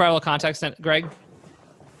you want to provide a little context, Greg?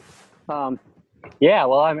 Yeah,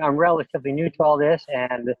 well, I'm relatively new to all this,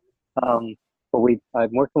 and I'm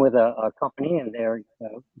working with a company, and they're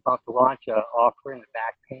about to launch an offer in the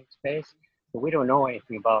back pain space, but we don't know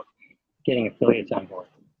anything about getting affiliates on board.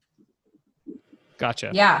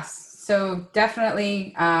 Gotcha. Yes. So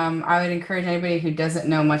definitely, I would encourage anybody who doesn't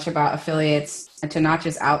know much about affiliates to not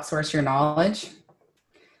just outsource your knowledge.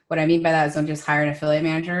 What I mean by that is don't just hire an affiliate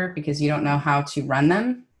manager because you don't know how to run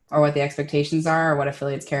them or what the expectations are or what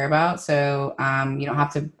affiliates care about. So you don't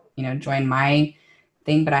have to, join my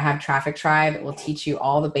thing, but I have Traffic Tribe. It will teach you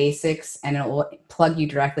all the basics and it will plug you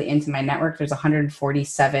directly into my network. There's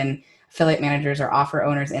 147 affiliate managers or offer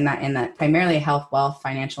owners in that primarily health, wealth,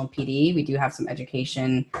 financial, and PD. We do have some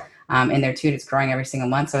education in there too. It's growing every single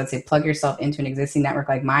month. So I'd say plug yourself into an existing network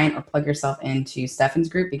like mine or plug yourself into Stefan's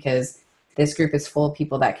group because this group is full of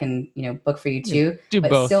people that can, book for you too, but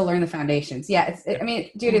both. Still learn the foundations. Yeah. It's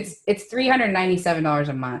 $397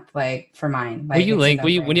 a month, like for mine. Like, will you link,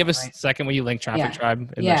 when you have a second, will you link Traffic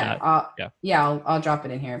Tribe in the chat? I'll drop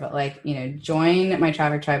it in here, but join my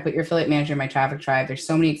Traffic Tribe, put your affiliate manager in my Traffic Tribe. There's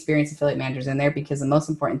so many experienced affiliate managers in there because the most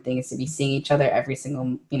important thing is to be seeing each other every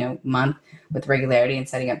single, month with regularity and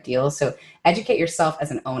setting up deals. So educate yourself as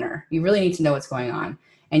an owner. You really need to know what's going on.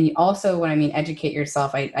 And you also, when I mean educate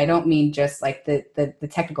yourself, I don't mean just like the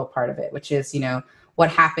technical part of it, which is, what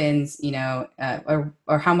happens,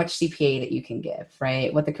 or how much CPA that you can give,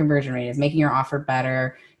 right? What the conversion rate is, making your offer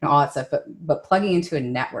better, all that stuff. But plugging into a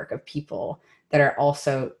network of people that are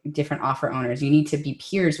also different offer owners, you need to be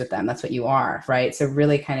peers with them. That's what you are, right? So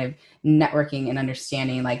really kind of networking and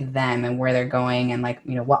understanding like them and where they're going and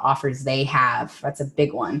what offers they have. That's a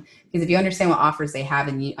big one. Because if you understand what offers they have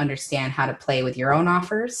and you understand how to play with your own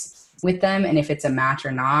offers with them and if it's a match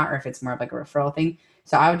or not, or if it's more of like a referral thing.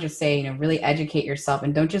 So I would just say, really educate yourself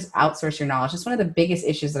and don't just outsource your knowledge. Just one of the biggest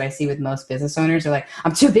issues that I see with most business owners are like,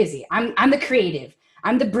 I'm too busy. I'm the creative.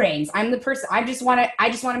 I'm the brains. I'm the person. I just want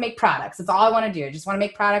to make products. That's all I want to do. I just want to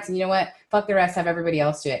make products. And you know what? Fuck the rest. Have everybody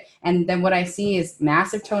else do it. And then what I see is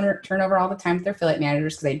massive turnover all the time with their affiliate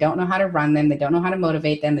managers because they don't know how to run them. They don't know how to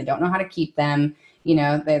motivate them. They don't know how to keep them.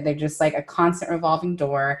 They're just like a constant revolving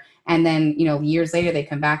door. And then, years later they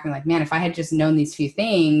come back and like, man, if I had just known these few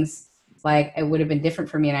things, like it would have been different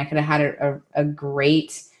for me. And I could have had a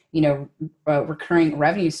great, recurring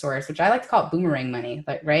revenue source, which I like to call it boomerang money,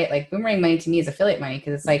 right? Like boomerang money to me is affiliate money.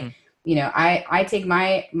 Cause it's like, I take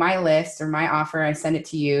my list or my offer, I send it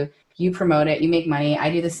to you, you promote it, you make money.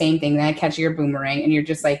 I do the same thing. Then I catch your boomerang and you're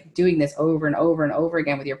just like doing this over and over and over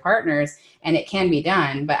again with your partners. And it can be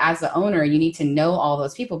done. But as the owner, you need to know all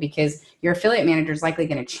those people because your affiliate manager is likely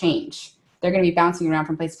going to change. They're going to be bouncing around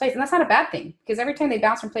from place to place. And that's not a bad thing because every time they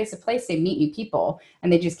bounce from place to place, they meet new people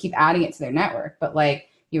and they just keep adding it to their network. But like,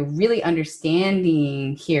 you're really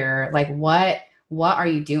understanding here, like what are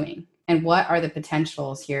you doing and what are the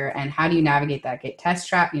potentials here and how do you navigate that? Get test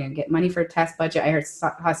trap, get money for a test budget.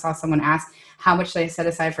 I saw someone ask how much they set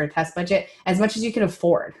aside for a test budget, as much as you can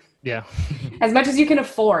afford. Yeah. As much as you can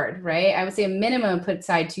afford, right? I would say a minimum put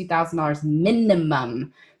aside $2,000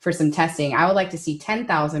 minimum for some testing. I would like to see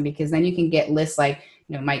 10,000 because then you can get lists like,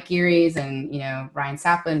 Mike Geary's and, Ryan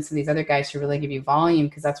Saplin and some of these other guys who really give you volume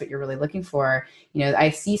because that's what you're really looking for. I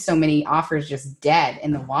see so many offers just dead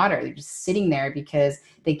in the water. They're just sitting there because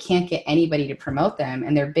they can't get anybody to promote them.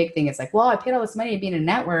 And their big thing is like, well, I paid all this money to be in a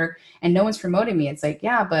network and no one's promoting me. It's like,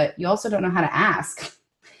 yeah, but you also don't know how to ask.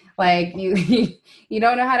 Like you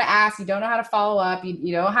don't know how to ask. You don't know how to follow up.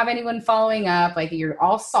 You don't have anyone following up. Like you're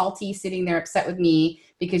all salty sitting there upset with me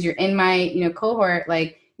because you're in my, cohort.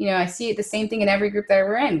 Like, I see the same thing in every group that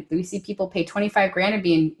we're in. We see people pay 25 grand to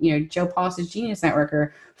be in, Joe Polis's Genius Network,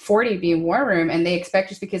 or 40 to be in War Room, and they expect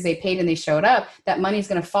just because they paid and they showed up, that money's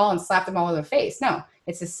going to fall and slap them all over the face. No,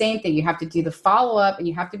 it's the same thing. You have to do the follow-up, and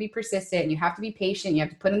you have to be persistent, and you have to be patient. You have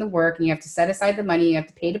to put in the work, and you have to set aside the money. You have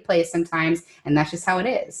to pay to play sometimes, and that's just how it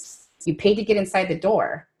is. You pay to get inside the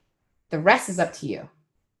door. The rest is up to you,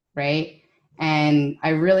 right? And I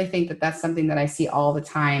really think that that's something that I see all the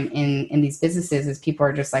time in these businesses, is people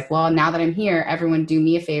are just like, well, now that I'm here, everyone do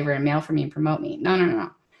me a favor and mail for me and promote me.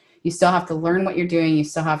 No. You still have to learn what you're doing. You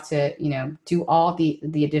still have to, do all the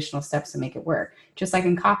additional steps to make it work. Just like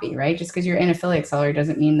in copy, right? Just because you're in Affiliate Accelerator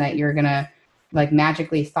doesn't mean that you're going to like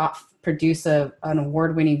magically produce an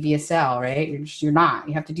award-winning VSL, right? You're not.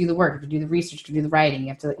 You have to do the work, to do the research, to do the writing. You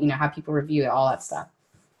have to, have people review it, all that stuff.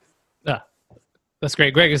 Yeah, that's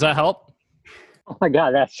great. Greg, does that help? Oh my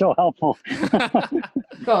God, that's so helpful.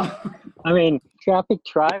 Cool. I mean, Traffic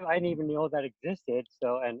Tribe, I didn't even know that existed.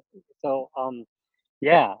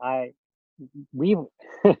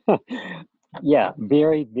 Yeah,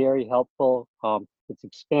 very, very helpful. It's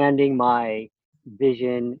expanding my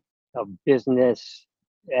vision of business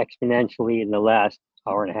exponentially in the last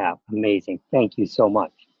hour and a half. Amazing. Thank you so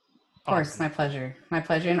much. Of course, my pleasure. My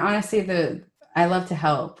pleasure. And honestly, I love to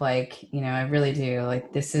help. Like, I really do.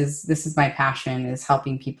 Like, this is my passion, is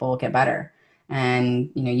helping people get better. And,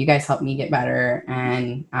 you guys helped me get better.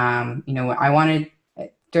 And, I wanted,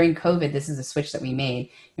 during COVID, this is a switch that we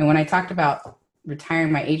made. And when I talked about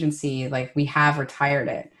retiring my agency, like, we have retired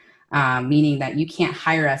it, meaning that you can't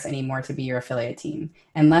hire us anymore to be your affiliate team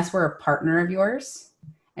unless we're a partner of yours,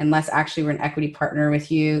 unless actually we're an equity partner with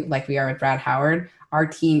you, like we are with Brad Howard. Our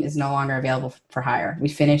team is no longer available for hire. We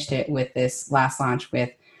finished it with this last launch with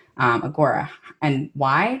Agora. And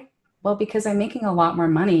why? Well, because I'm making a lot more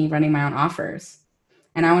money running my own offers.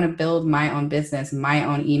 And I want to build my own business, my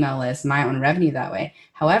own email list, my own revenue that way.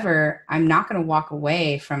 However, I'm not going to walk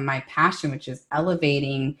away from my passion, which is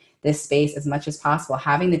elevating this space as much as possible,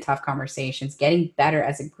 having the tough conversations, getting better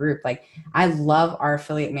as a group. Like, I love our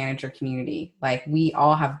affiliate manager community. Like, we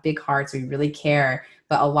all have big hearts. We really care.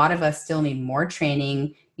 But a lot of us still need more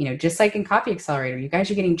training, just like in Copy Accelerator, you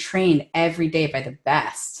guys are getting trained every day by the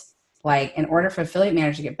best. Like, in order for affiliate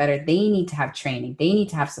managers to get better, they need to have training. They need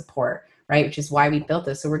to have support, right? Which is why we built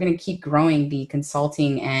this. So we're going to keep growing the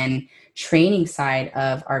consulting and training side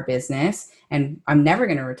of our business. And I'm never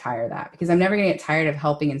going to retire that, because I'm never going to get tired of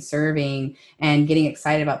helping and serving and getting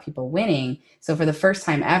excited about people winning. So for the first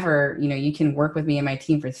time ever, you can work with me and my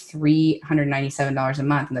team for $397 a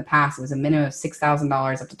month. In the past, it was a minimum of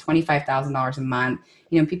 $6,000 up to $25,000 a month.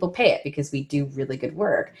 People pay it because we do really good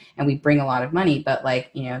work and we bring a lot of money. But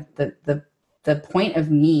the point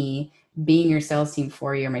of me being your sales team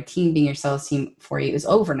for you, or my team being your sales team for you, is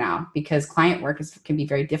over now, because client work can be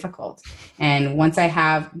very difficult. And once I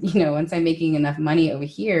have, once I'm making enough money over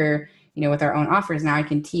here, with our own offers, now I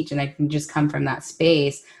can teach, and I can just come from that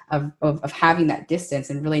space of having that distance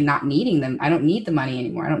and really not needing them. I don't need the money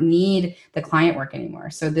anymore. I don't need the client work anymore.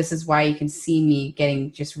 So this is why you can see me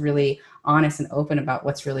getting just really honest and open about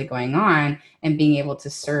what's really going on and being able to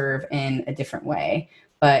serve in a different way.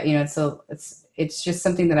 But, so it's just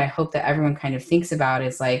something that I hope that everyone kind of thinks about,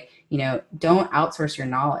 is like, don't outsource your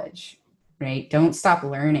knowledge, right? Don't stop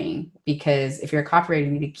learning, because if you're a copywriter,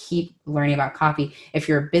 you need to keep learning about copy. If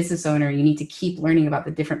you're a business owner, you need to keep learning about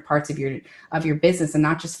the different parts of your business and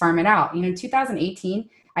not just farm it out. In 2018,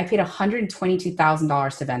 I paid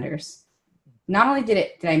 $122,000 to vendors. Not only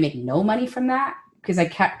did I make no money from that, because I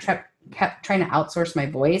kept trying to outsource my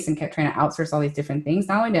voice and kept trying to outsource all these different things.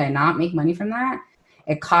 Not only did I not make money from that,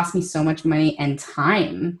 it cost me so much money and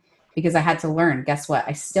time, because I had to learn. Guess what?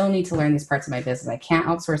 I still need to learn these parts of my business. I can't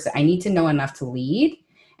outsource it. I need to know enough to lead.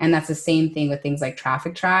 And that's the same thing with things like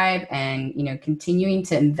Traffic Tribe and, continuing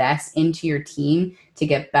to invest into your team to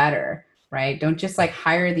get better, right? Don't just like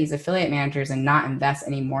hire these affiliate managers and not invest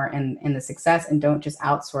anymore in the success, and don't just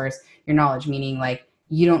outsource your knowledge, meaning like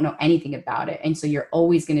you don't know anything about it. And so you're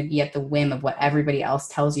always going to be at the whim of what everybody else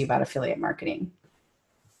tells you about affiliate marketing.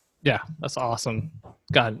 Yeah, that's awesome.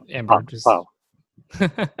 God, Amber, Wow.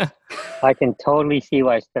 I can totally see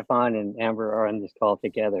why Stefan and Amber are on this call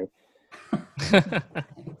together.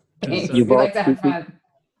 You like to have fun.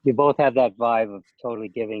 You both have that vibe of totally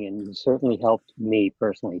giving, and you certainly helped me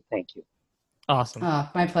personally. Thank you. Awesome. Oh,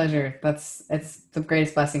 my pleasure. It's the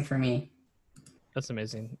greatest blessing for me. That's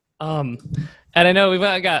amazing. And I know we've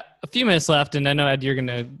got a few minutes left, and I know, Ed, you're going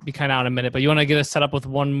to be kind of out in a minute, but you want to get us set up with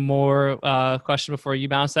one more question before you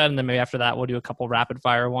bounce that, and then maybe after that we'll do a couple rapid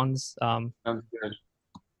fire ones. Sounds good.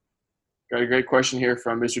 Got a great question here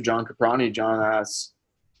from Mr. John Caprani. John asks,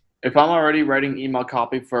 if I'm already writing email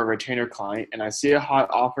copy for a retainer client and I see a hot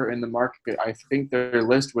offer in the market I think their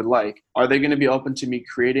list would like, are they going to be open to me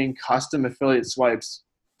creating custom affiliate swipes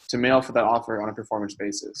to mail for that offer on a performance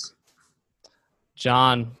basis?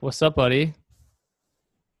 John, what's up, buddy?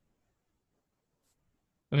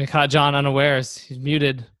 We caught John unawares. He's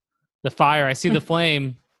muted. The fire. I see the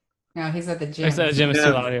flame. No, he's at the gym. I said the gym is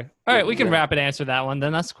too loud here. All right, we can rapid answer that one.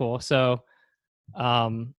 Then that's cool. So,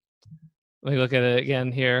 let me look at it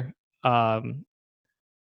again here. I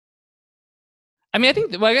mean, I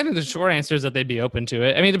think the short answer is that they'd be open to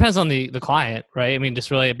it. I mean, it depends on the client, right? I mean,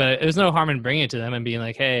 just really, but there's no harm in bringing it to them and being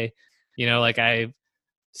like, hey, like I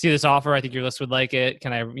see this offer. I think your list would like it.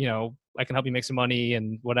 Can I, I can help you make some money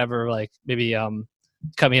and whatever, like maybe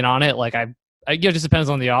cut me in on it. Like it just depends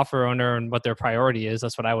on the offer owner and what their priority is.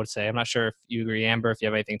 That's what I would say. I'm not sure if you agree, Amber, if you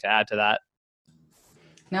have anything to add to that.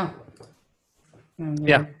 No.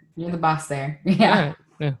 You're the boss there. Yeah.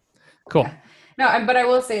 Yeah. Cool. Yeah. No, but I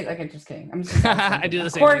will say, like, I'm just kidding. I'm just I do the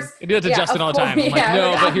same thing. I do it to Justin all the time. I'm like,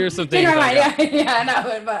 no, but here's some things.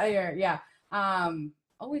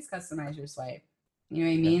 Always customize your swipe. You know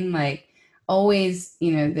what I mean? Like, always,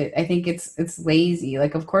 I think it's lazy.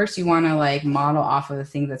 Like, of course, you want to like model off of the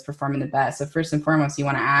thing that's performing the best. So first and foremost, you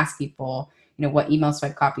want to ask people, what email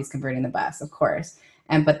swipe copy is converting the best, of course,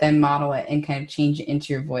 but then model it and kind of change it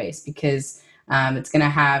into your voice because it's going to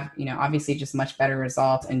have, obviously just much better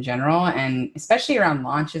results in general. And especially around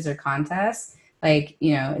launches or contests, like,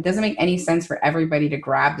 it doesn't make any sense for everybody to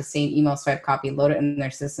grab the same email swipe copy, load it in their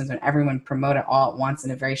systems, and everyone promote it all at once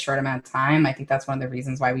in a very short amount of time. I think that's one of the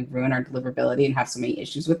reasons why we ruin our deliverability and have so many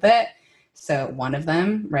issues with it. So one of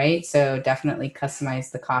them, right? So definitely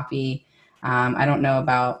customize the copy. I don't know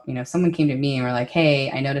about, if someone came to me and were like, hey,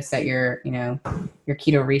 I noticed that your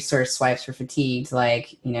keto resource swipes for fatigued,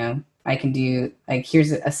 like, I can do, like,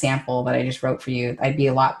 here's a sample that I just wrote for you. I'd be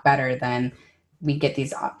a lot better than we get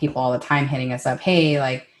these people all the time hitting us up. Hey,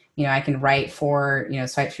 like, I can write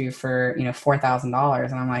swipes for you for, $4,000.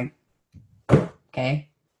 And I'm like, okay.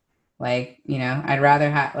 Like, I'd rather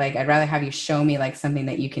have you show me like something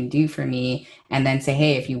that you can do for me and then say,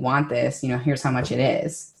 hey, if you want this, here's how much it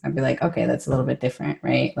is. I'd be like, okay, that's a little bit different,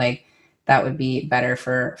 right? Like that would be better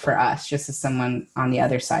for us, just as someone on the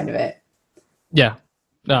other side of it. Yeah.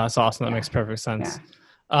 No, that's awesome. That makes perfect sense. Yeah.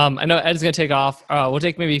 I know Ed's going to take off. We'll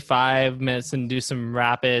take maybe 5 minutes and do some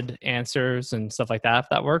rapid answers and stuff like that, if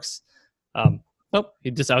that works. I was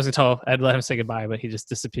going to tell Ed, let him say goodbye, but he just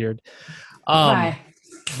disappeared. Bye.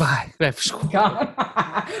 Bye.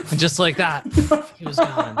 Just like that, he was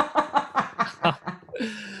gone.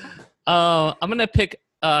 I'm gonna pick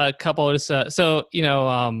a couple.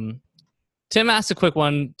 Tim asked a quick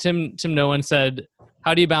one. Tim Nolan said,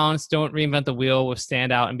 "How do you balance? Don't reinvent the wheel with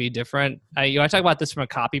stand out and be different." I talk about this from a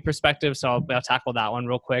copy perspective, so I'll tackle that one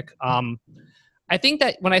real quick. I think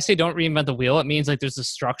that when I say don't reinvent the wheel, it means like there's a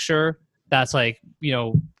structure that's like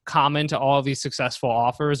common to all of these successful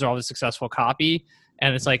offers or all the successful copy.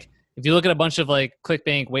 And it's like, if you look at a bunch of like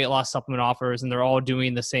ClickBank weight loss supplement offers and they're all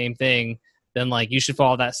doing the same thing, then like you should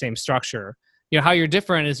follow that same structure. How you're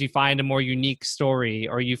different is you find a more unique story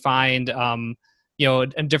or you find, a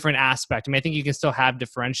different aspect. I mean, I think you can still have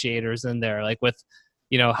differentiators in there, like with,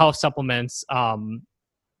 health supplements. And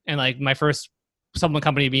like my first supplement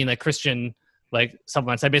company being like Christian, like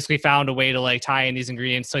supplements, I basically found a way to like tie in these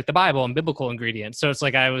ingredients to like the Bible and biblical ingredients. So it's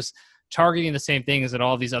like I was targeting the same things that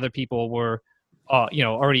all these other people were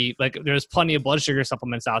already, like there's plenty of blood sugar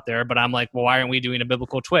supplements out there, but I'm like, well, why aren't we doing a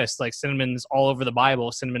biblical twist? Like cinnamon's all over the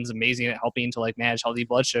Bible. Cinnamon's amazing at helping to like manage healthy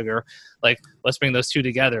blood sugar. Like let's bring those two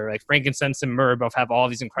together. Like frankincense and myrrh both have all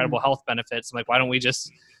these incredible health benefits. I'm like, why don't we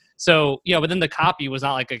just, but then the copy was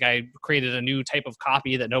not like I created a new type of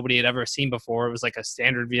copy that nobody had ever seen before. It was like a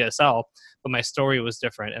standard VSL, but my story was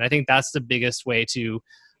different. And I think that's the biggest way to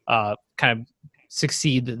kind of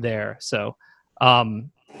succeed there. So,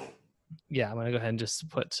 I'm going to go ahead and just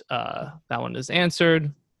put that one is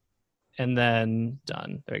answered and then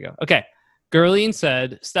done. There you go. Okay. Gerline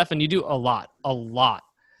said, Stefan, you do a lot.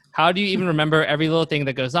 How do you even remember every little thing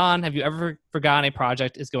that goes on? Have you ever forgotten a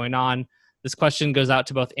project is going on? This question goes out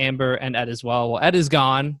to both Amber and Ed as well. Well, Ed is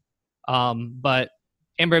gone. But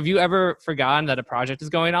Amber, have you ever forgotten that a project is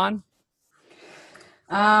going on?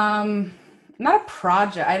 Not a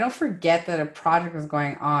project. I don't forget that a project was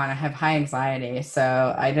going on. I have high anxiety,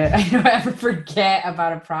 so I don't ever forget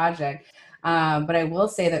about a project. But I will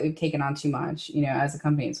say that we've taken on too much, as a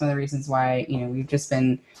company. It's one of the reasons why, we've just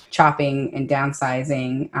been chopping and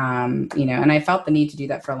downsizing, and I felt the need to do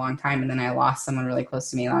that for a long time. And then I lost someone really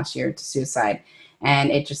close to me last year to suicide.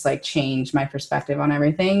 And it just like changed my perspective on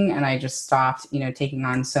everything. And I just stopped, taking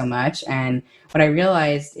on so much. And what I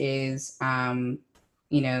realized is,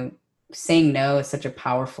 saying no is such a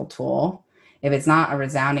powerful tool. If it's not a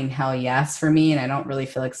resounding hell yes for me, and I don't really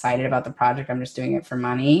feel excited about the project, I'm just doing it for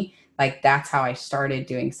money. Like that's how I started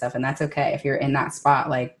doing stuff. And that's okay. If you're in that spot,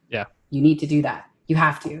 like, yeah, you need to do that. You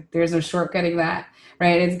have to. There's no shortcutting that,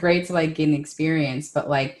 right? It's great to like gain experience, but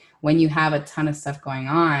like when you have a ton of stuff going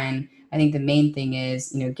on, I think the main thing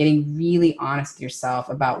is, getting really honest with yourself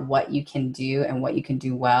about what you can do and what you can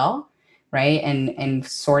do well, right? And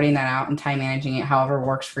sorting that out and time managing it however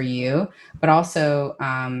works for you, but also,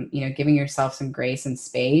 giving yourself some grace and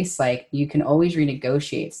space. Like you can always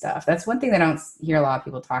renegotiate stuff. That's one thing that I don't hear a lot of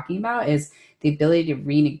people talking about is the ability to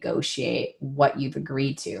renegotiate what you've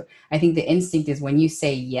agreed to. I think the instinct is when you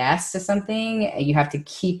say yes to something, you have to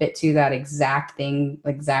keep it to that exact thing,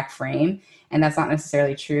 exact frame. And that's not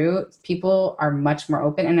necessarily true. People are much more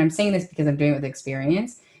open. And I'm saying this because I'm doing it with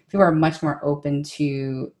experience. People are much more open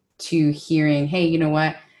to hearing, hey, you know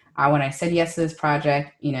what? When I said yes to this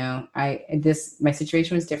project, my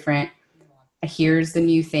situation was different. Here's the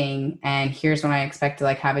new thing. And here's when I expect to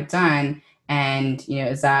like have it done. And,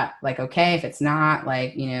 is that like, okay, if it's not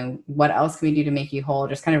like, what else can we do to make you whole?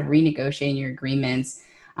 Just kind of renegotiating your agreements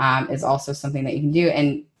is also something that you can do.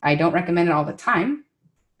 And I don't recommend it all the time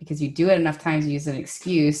because you do it enough times, you use an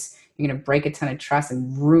excuse, you're going to break a ton of trust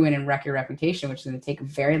and ruin and wreck your reputation, which is going to take a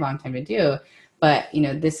very long time to do. But,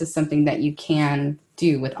 this is something that you can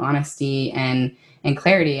do with honesty and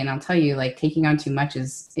clarity. And I'll tell you, like taking on too much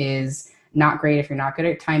is not great if you're not good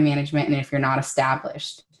at time management and if you're not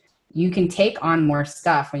established. You can take on more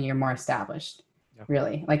stuff when you're more established,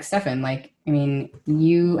 really. Like Stefan,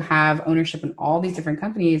 you have ownership in all these different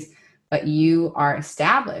companies, but you are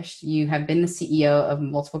established. You have been the CEO of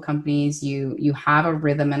multiple companies. You have a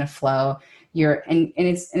rhythm and a flow. And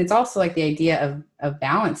it's also like the idea of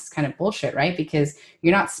balance is kind of bullshit, right? Because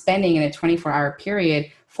you're not spending in a 24-hour period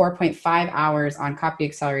 4.5 hours on Copy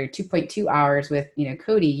Accelerator, 2.2 hours with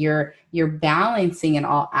Cody. You're balancing it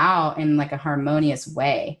all out in like a harmonious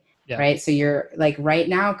way. Yeah. Right. So you're like right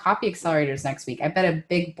now, Copy Accelerators next week. I bet a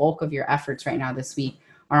big bulk of your efforts right now this week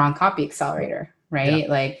are on Copy Accelerator, right?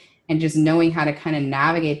 Yeah. And just knowing how to kind of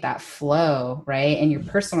navigate that flow, right? In your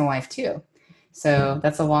personal life too. So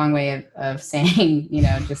that's a long way of saying,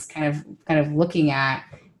 just kind of looking at,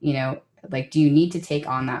 do you need to take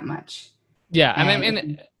on that much?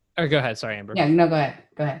 Yeah. Or go ahead. Sorry, Amber. Yeah, no, go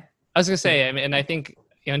ahead. I was going to say, and I think,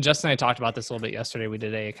 Justin and I talked about this a little bit yesterday. We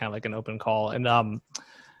did a kind of like an open call and,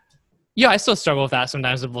 I still struggle with that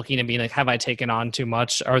sometimes of looking and being like, have I taken on too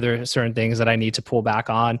much? Are there certain things that I need to pull back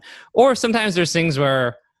on? Or sometimes there's things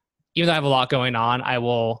where even though I have a lot going on, I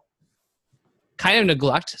will kind of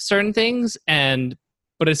neglect certain things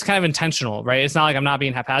but it's kind of intentional, right? It's not like I'm not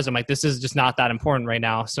being haphazard. I'm like, this is just not that important right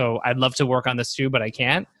now. So I'd love to work on this too, but I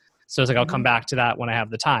can't. So it's like, I'll come back to that when I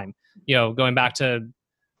have the time, going back to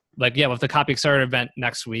like, with the Copy Accelerator event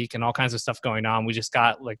next week and all kinds of stuff going on. We just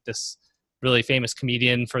got like this really famous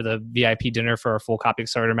comedian for the VIP dinner for our full Copy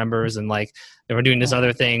Accelerator members. And like, they were doing this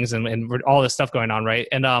other things and we're, all this stuff going on. Right.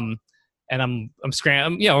 And I'm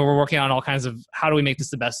scrambling, we're working on all kinds of, how do we make this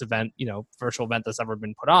the best event, virtual event that's ever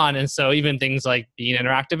been put on. And so even things like being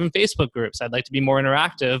interactive in Facebook groups, I'd like to be more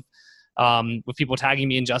interactive with people tagging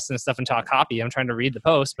me and Justin and stuff and talk copy. I'm trying to read the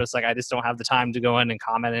post, but it's like, I just don't have the time to go in and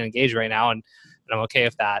comment and engage right now. And I'm okay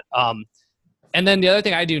with that. And then the other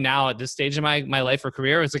thing I do now at this stage of my life or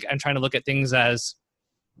career is like, I'm trying to look at things as,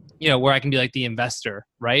 where I can be like the investor,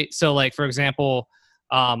 right? So like, for example,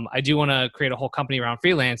 I do want to create a whole company around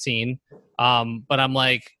freelancing. But I'm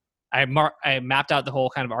like, I mapped out the whole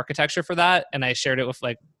kind of architecture for that. And I shared it with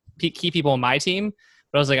like key people on my team.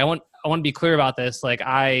 But I was like, I want to be clear about this. Like,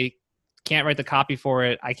 I can't write the copy for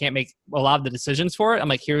it. I can't make a lot of the decisions for it. I'm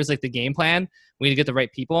like, here's like the game plan. We need to get the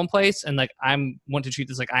right people in place. And like, want to treat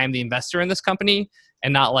this like I am the investor in this company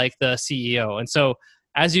and not like the CEO. And so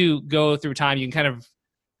as you go through time, you can kind of,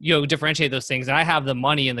 differentiate those things. And I have the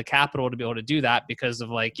money and the capital to be able to do that because of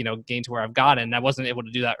like, getting to where I've gotten. And I wasn't able to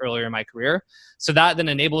do that earlier in my career. So that then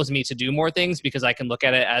enables me to do more things because I can look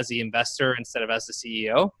at it as the investor instead of as the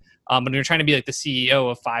CEO. But when you're trying to be like the CEO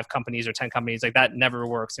of 5 companies or 10 companies, like that never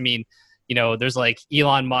works. I mean, there's like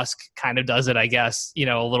Elon Musk kind of does it, I guess,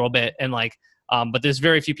 a little bit. And like, but there's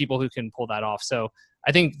very few people who can pull that off. So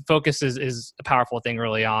I think focus is a powerful thing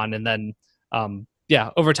early on. And then,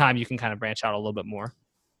 over time you can kind of branch out a little bit more.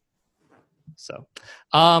 So,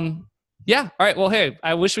 all right. Well, hey,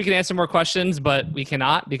 I wish we could answer more questions, but we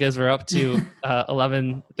cannot because we're up to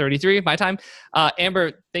 11:33 my time.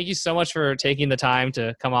 Amber, thank you so much for taking the time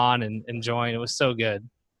to come on and join. It was so good.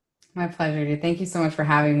 My pleasure, dude. Thank you so much for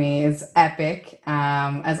having me. It's epic,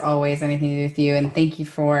 as always, anything to do with you. And thank you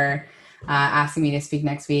for asking me to speak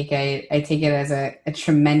next week. I take it as a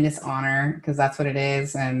tremendous honor because that's what it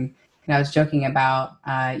is. And I was joking about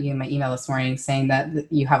you in my email this morning saying that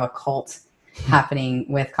you have a cult happening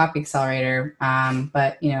with Copy Accelerator.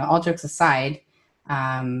 But, all jokes aside,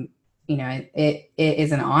 it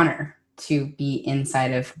is an honor to be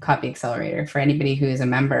inside of Copy Accelerator for anybody who is a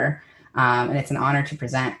member. And it's an honor to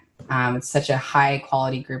present. It's such a high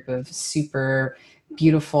quality group of super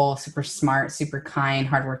beautiful, super smart, super kind,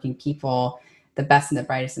 hardworking people, the best and the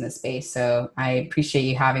brightest in the space. So I appreciate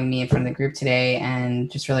you having me in front of the group today and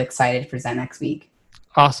just really excited to present next week.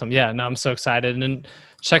 Awesome. Yeah, no, I'm so excited. And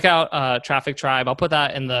check out Traffic Tribe. I'll put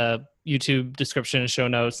that in the YouTube description and show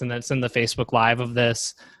notes, and then it's in the Facebook Live of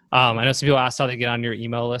this. I know some people asked how they get on your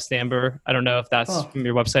email list, Amber. I don't know if that's from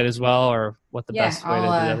your website as well or what the best way to do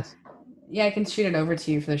that is. Yeah, I can shoot it over to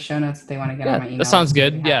you for the show notes if they want to get on my email. That sounds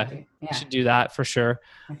good. Yeah, you should do that for sure.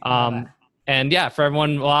 And yeah, for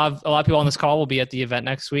everyone, a lot of people on this call will be at the event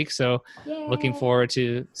next week. So looking forward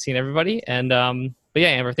to seeing everybody. And but yeah,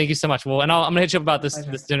 Amber, thank you so much. Well, and I'm gonna hit you up about this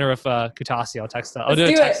dinner with Kutasi. I'll text that. I'll do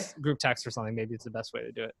a group text or something. Maybe it's the best way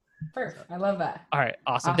to do it. Perfect. I love that. All right.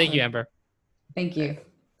 Awesome. Thank you, Amber. Thank you.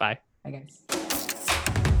 Bye. Bye, guys.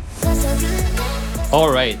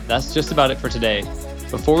 All right. That's just about it for today.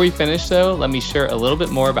 Before we finish, though, let me share a little bit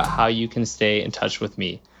more about how you can stay in touch with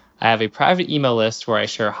me. I have a private email list where I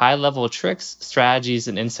share high-level tricks, strategies,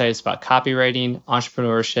 and insights about copywriting,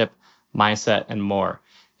 entrepreneurship, mindset, and more.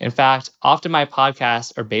 In fact, often my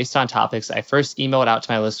podcasts are based on topics I first emailed out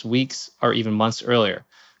to my list weeks or even months earlier.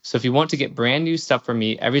 So if you want to get brand new stuff from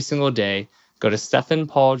me every single day, go to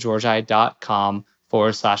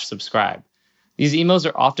stephanpaulgeorgi.com/subscribe. These emails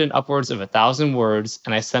are often upwards of 1,000 words,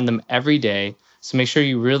 and I send them every day. So make sure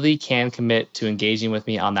you really can commit to engaging with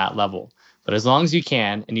me on that level. But as long as you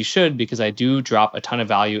can, and you should because I do drop a ton of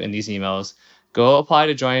value in these emails, go apply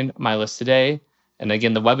to join my list today. And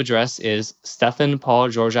again, the web address is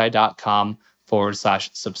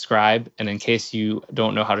stephanpaulgeorgi.com/subscribe. And in case you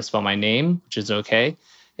don't know how to spell my name, which is okay,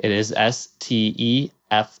 it is STEFAN,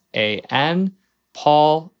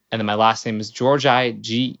 Paul, and then my last name is Georgi,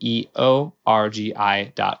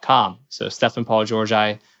 GEORGI.com. So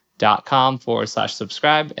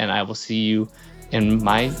stephanpaulgeorgi.com/subscribe, and I will see you in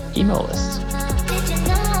my email list.